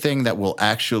 What's the thing that will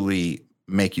actually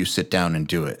make you sit down and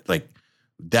do it?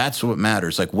 That's what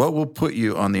matters. What will put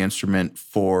you on the instrument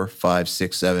 4, 5,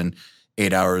 6, 7,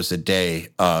 8 hours a day,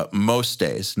 most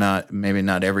days, maybe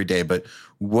not every day, but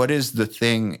what is the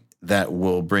thing that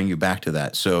will bring you back to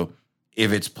that? So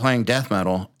if it's playing death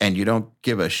metal and you don't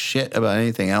give a shit about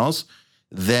anything else,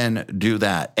 then do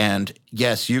that. And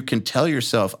yes, you can tell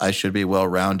yourself, I should be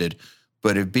well-rounded.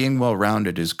 But if being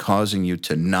well-rounded is causing you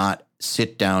to not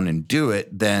sit down and do it,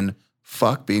 then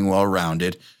fuck being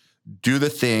well-rounded. Do the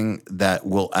thing that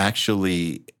will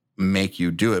actually make you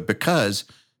do it, because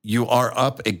you are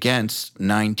up against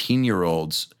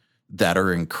 19-year-olds that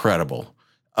are incredible.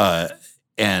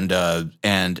 And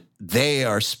they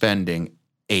are spending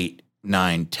 8,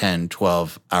 9, 10,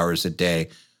 12 hours a day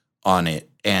on it.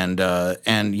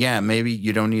 And yeah, maybe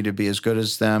you don't need to be as good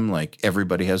as them.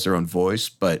 Everybody has their own voice,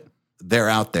 but they're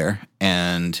out there,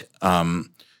 and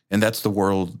that's the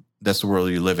world. That's the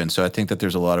world you live in. So I think that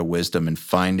there's a lot of wisdom in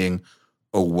finding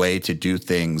a way to do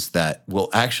things that will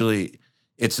actually.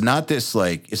 It's not this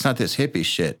hippie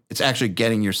shit. It's actually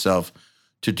getting yourself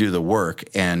to do the work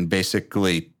and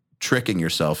basically tricking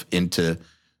yourself into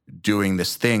doing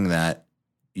this thing that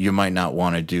you might not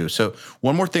want to do. So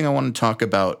one more thing I want to talk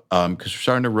about, because we're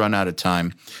starting to run out of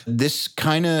time. This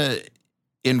kind of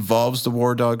involves the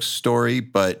War Dogs story,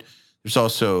 but there's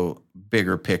also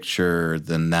bigger picture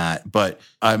than that. But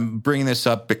I'm bringing this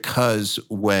up because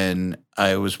when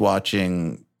I was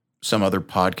watching some other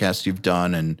podcasts you've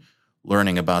done and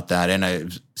learning about that, and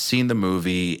I've seen the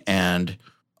movie, and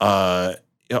all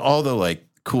the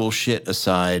cool shit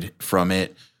aside from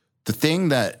it, the thing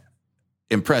that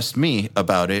impressed me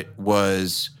about it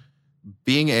was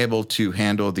being able to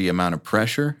handle the amount of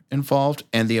pressure involved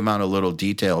and the amount of little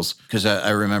details. Because I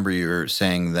remember you were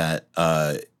saying that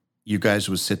you guys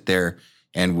would sit there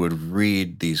and would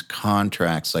read these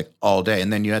contracts all day,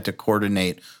 and then you had to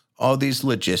coordinate all these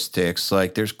logistics.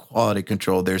 There's quality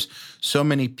control. There's so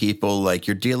many people.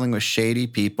 You're dealing with shady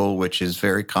people, which is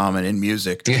very common in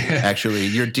music. Actually,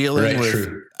 you're dealing with.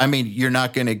 True. I mean, you're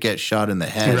not going to get shot in the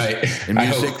head in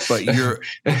music, but you're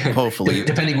hopefully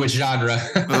depending which genre.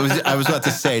 I was about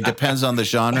to say depends on the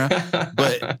genre,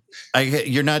 but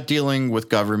you're not dealing with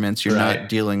governments. You're not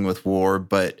dealing with war,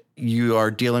 but you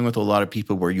are dealing with a lot of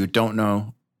people where you don't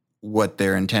know what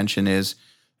their intention is,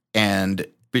 and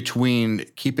between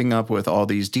keeping up with all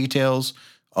these details,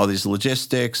 all these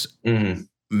logistics,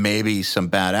 maybe some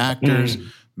bad actors,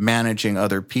 managing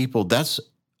other people,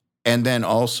 and then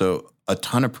also a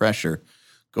ton of pressure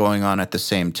going on at the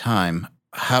same time.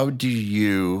 How do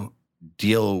you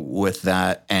deal with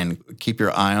that and keep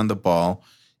your eye on the ball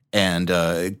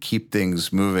and keep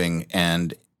things moving?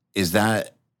 And is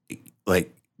that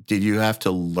did you have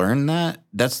to learn that?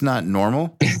 That's not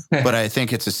normal, but I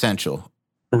think it's essential.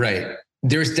 Right.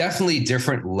 There's definitely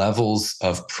different levels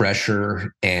of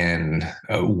pressure and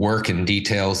work and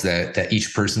details that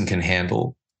each person can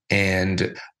handle.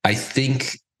 And I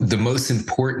think the most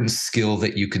important skill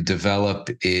that you could develop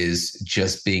is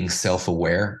just being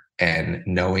self-aware and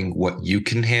knowing what you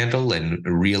can handle and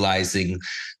realizing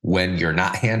when you're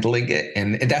not handling it.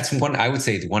 And that's one, I would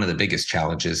say, one of the biggest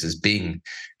challenges is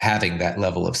having that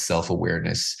level of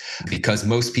self-awareness, because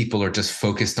most people are just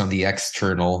focused on the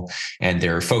external, and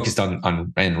they're focused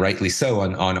on and rightly so,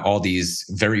 on all these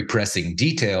very pressing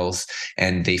details,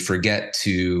 and they forget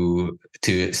to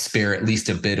spare at least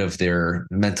a bit of their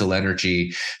mental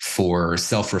energy for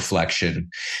self-reflection.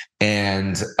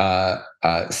 And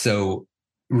so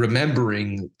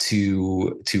remembering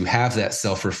to have that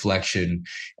self-reflection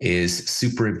is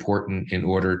super important in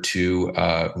order to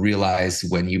realize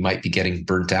when you might be getting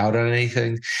burnt out on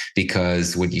anything,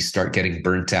 because when you start getting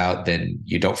burnt out, then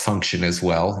you don't function as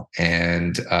well,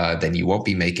 and then you won't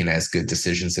be making as good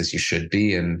decisions as you should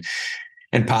be.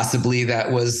 And possibly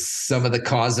that was some of the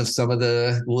cause of some of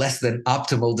the less than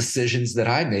optimal decisions that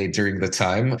I made during the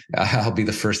time. I'll be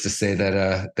the first to say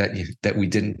that we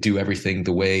didn't do everything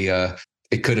the way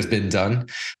it could have been done.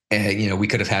 And, we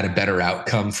could have had a better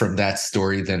outcome from that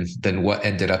story than what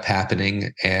ended up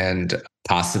happening. And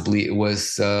possibly it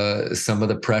was some of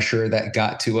the pressure that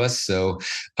got to us. So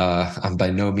I'm by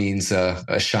no means a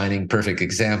shining perfect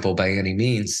example by any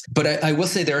means. But I will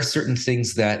say there are certain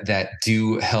things that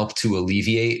do help to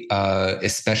alleviate,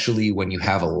 especially when you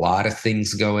have a lot of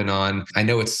things going on. I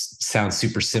know it sounds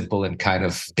super simple and kind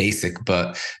of basic,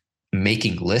 but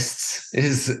making lists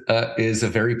is a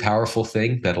very powerful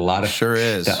thing that a lot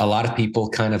of people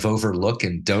kind of overlook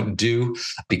and don't do,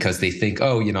 because they think,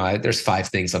 oh, there's 5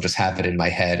 things, I'll just have it in my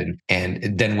head,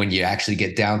 and then when you actually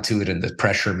get down to it, and the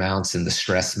pressure mounts and the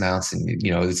stress mounts, and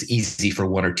it's easy for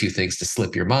 1 or 2 things to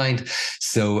slip your mind.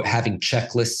 So having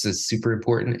checklists is super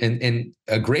important, and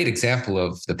a great example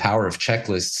of the power of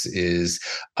checklists is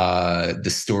the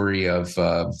story of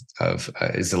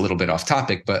is a little bit off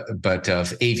topic, but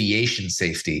of aviation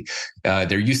safety.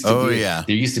 There used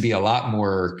to be a lot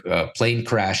more plane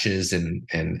crashes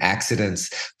and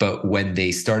accidents, but when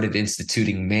they started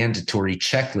instituting mandatory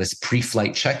checklists,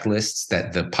 pre-flight checklists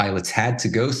that the pilots had to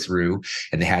go through,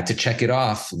 and they had to check it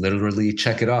off, literally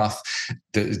check it off,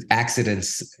 the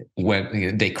accidents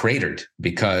they cratered,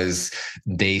 because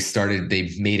they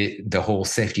made it, the whole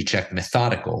safety check,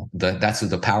 methodical. That's what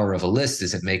the power of a list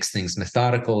is. It makes things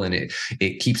methodical, and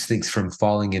it keeps things from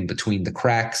falling in between the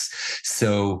cracks.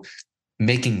 So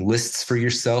making lists for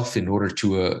yourself in order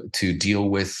to deal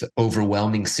with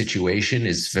overwhelming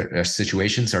situations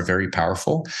are very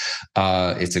powerful.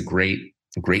 It's a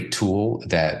great tool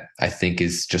that I think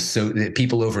is just so that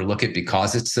people overlook it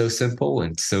because it's so simple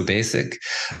and so basic,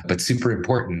 but super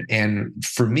important. And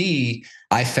for me,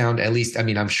 I found, at least, I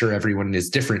mean, I'm sure everyone is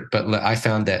different, but I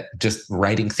found that just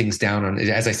writing things down on,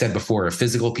 as I said before, a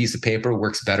physical piece of paper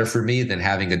works better for me than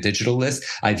having a digital list.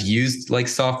 I've used like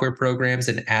software programs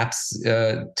and apps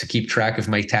to keep track of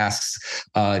my tasks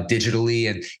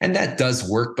digitally, and that does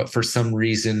work. But for some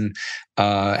reason,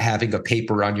 having a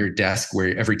paper on your desk,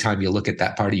 where every time you look at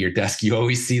that part of your desk, you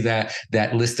always see that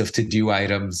list of to-do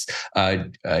items,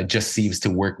 just seems to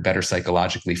work better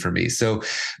psychologically for me. So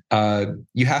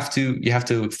you have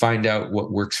to find out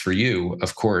what works for you,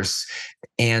 of course.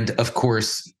 And of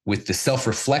course, with the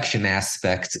self-reflection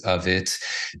aspect of it,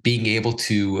 being able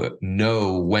to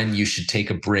know when you should take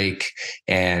a break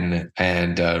and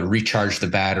recharge the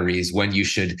batteries, when you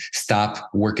should stop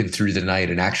working through the night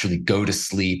and actually go to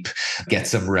sleep, get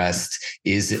some rest,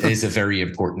 is a very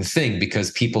important thing,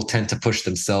 because people tend to push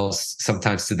themselves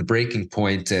sometimes to the breaking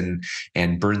point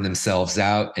and burn themselves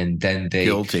out, and then they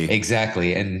guilty.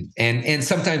 Exactly. And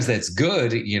sometimes that's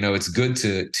good. It's good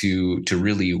to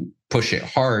really push it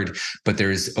hard, but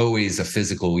there's always a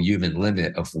physical human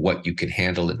limit of what you can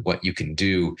handle and what you can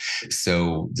do.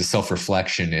 So the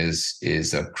self-reflection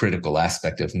is a critical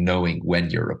aspect of knowing when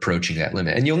you're approaching that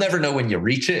limit. And you'll never know when you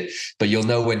reach it, but you'll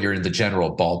know when you're in the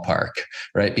general ballpark,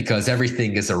 right? Because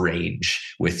everything is a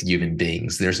range with human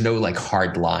beings. There's no like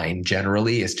hard line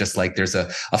generally. It's just like there's a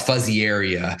fuzzy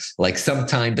area, like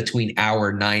sometime between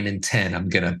hour 9 and 10, I'm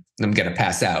gonna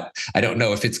pass out. I don't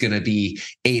know if it's gonna be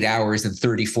 8 hours and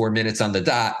 34 minutes on the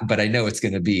dot, but I know it's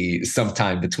going to be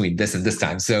sometime between this and this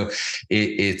time. So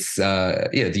it's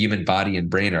the human body and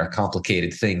brain are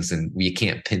complicated things, and we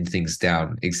can't pin things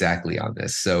down exactly on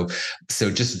this. So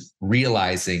just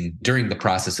realizing during the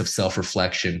process of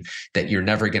self-reflection that you're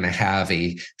never going to have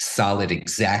a solid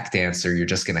exact answer. You're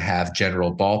just going to have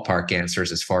general ballpark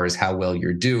answers as far as how well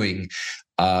you're doing,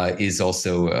 is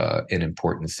also an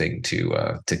important thing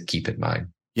to keep in mind.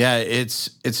 Yeah, it's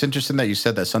interesting that you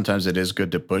said that sometimes it is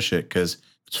good to push it because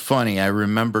it's funny. I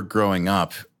remember growing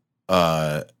up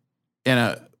uh, in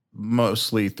a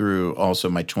mostly through also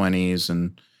my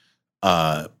 20s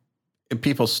uh, and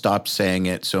people stopped saying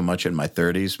it so much in my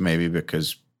 30s, maybe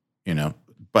because, you know,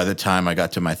 by the time I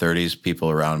got to my 30s, people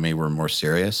around me were more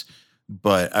serious.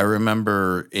 But I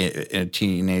remember in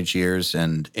teenage years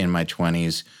and in my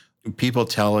 20s, people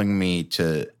telling me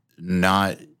to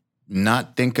not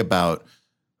not think about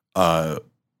uh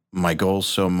my goals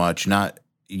so much. Not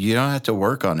You don't have to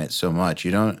work on it so much.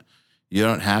 You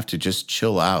don't have to just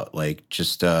chill out. Like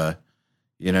just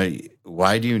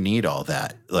why do you need all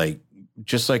that? Like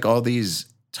just like all these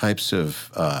types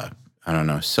of I don't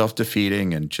know,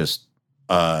 self-defeating and just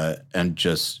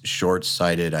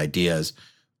short-sighted ideas.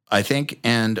 I think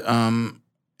and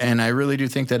I really do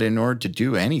think that in order to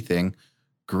do anything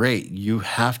great, you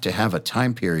have to have a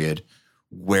time period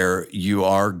where you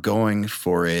are going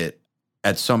for it.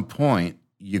 At some point,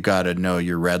 you got to know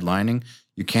you're redlining.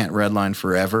 You can't redline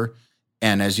forever.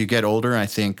 And as you get older, I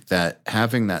think that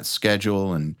having that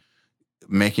schedule and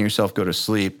making yourself go to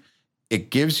sleep, it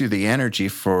gives you the energy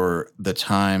for the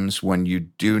times when you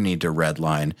do need to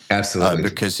redline. Absolutely.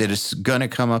 Because it is going to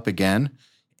come up again.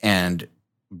 And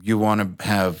you want to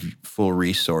have full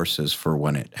resources for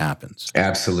when it happens.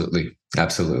 Absolutely.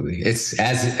 Absolutely. It's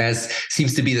as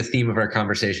seems to be the theme of our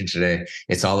conversation today.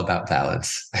 It's all about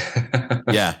balance.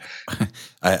 Yeah.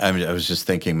 I was just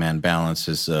thinking, man, balance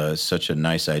is such a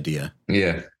nice idea.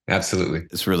 Yeah, absolutely.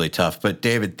 It's really tough. But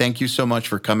David, thank you so much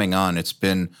for coming on. It's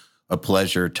been a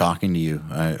pleasure talking to you.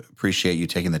 I appreciate you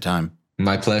taking the time.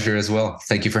 My pleasure as well.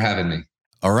 Thank you for having me.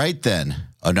 All right, then.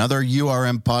 Another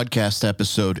URM podcast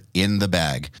episode in the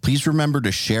bag. Please remember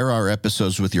to share our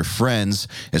episodes with your friends,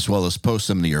 as well as post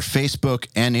them to your Facebook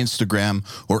and Instagram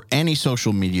or any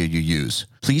social media you use.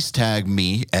 Please tag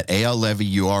me at AL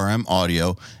Levy URM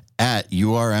Audio at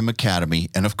URM Academy,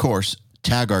 and of course,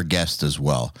 tag our guests as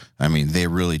well. I mean, they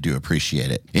really do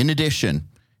appreciate it. In addition,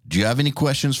 do you have any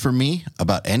questions for me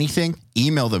about anything?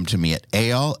 Email them to me at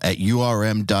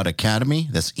ayal@urm.academy.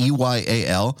 That's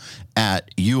EYAL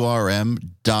at urm.academy,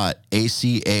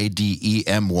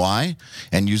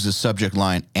 and use the subject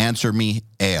line, Answer Me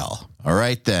AL. All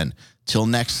right, then. Till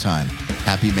next time,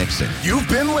 happy mixing. You've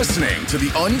been listening to the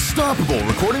Unstoppable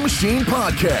Recording Machine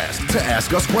podcast. To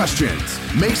ask us questions,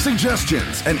 make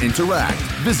suggestions, and interact,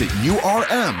 visit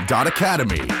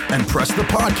urm.academy and press the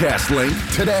podcast link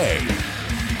today.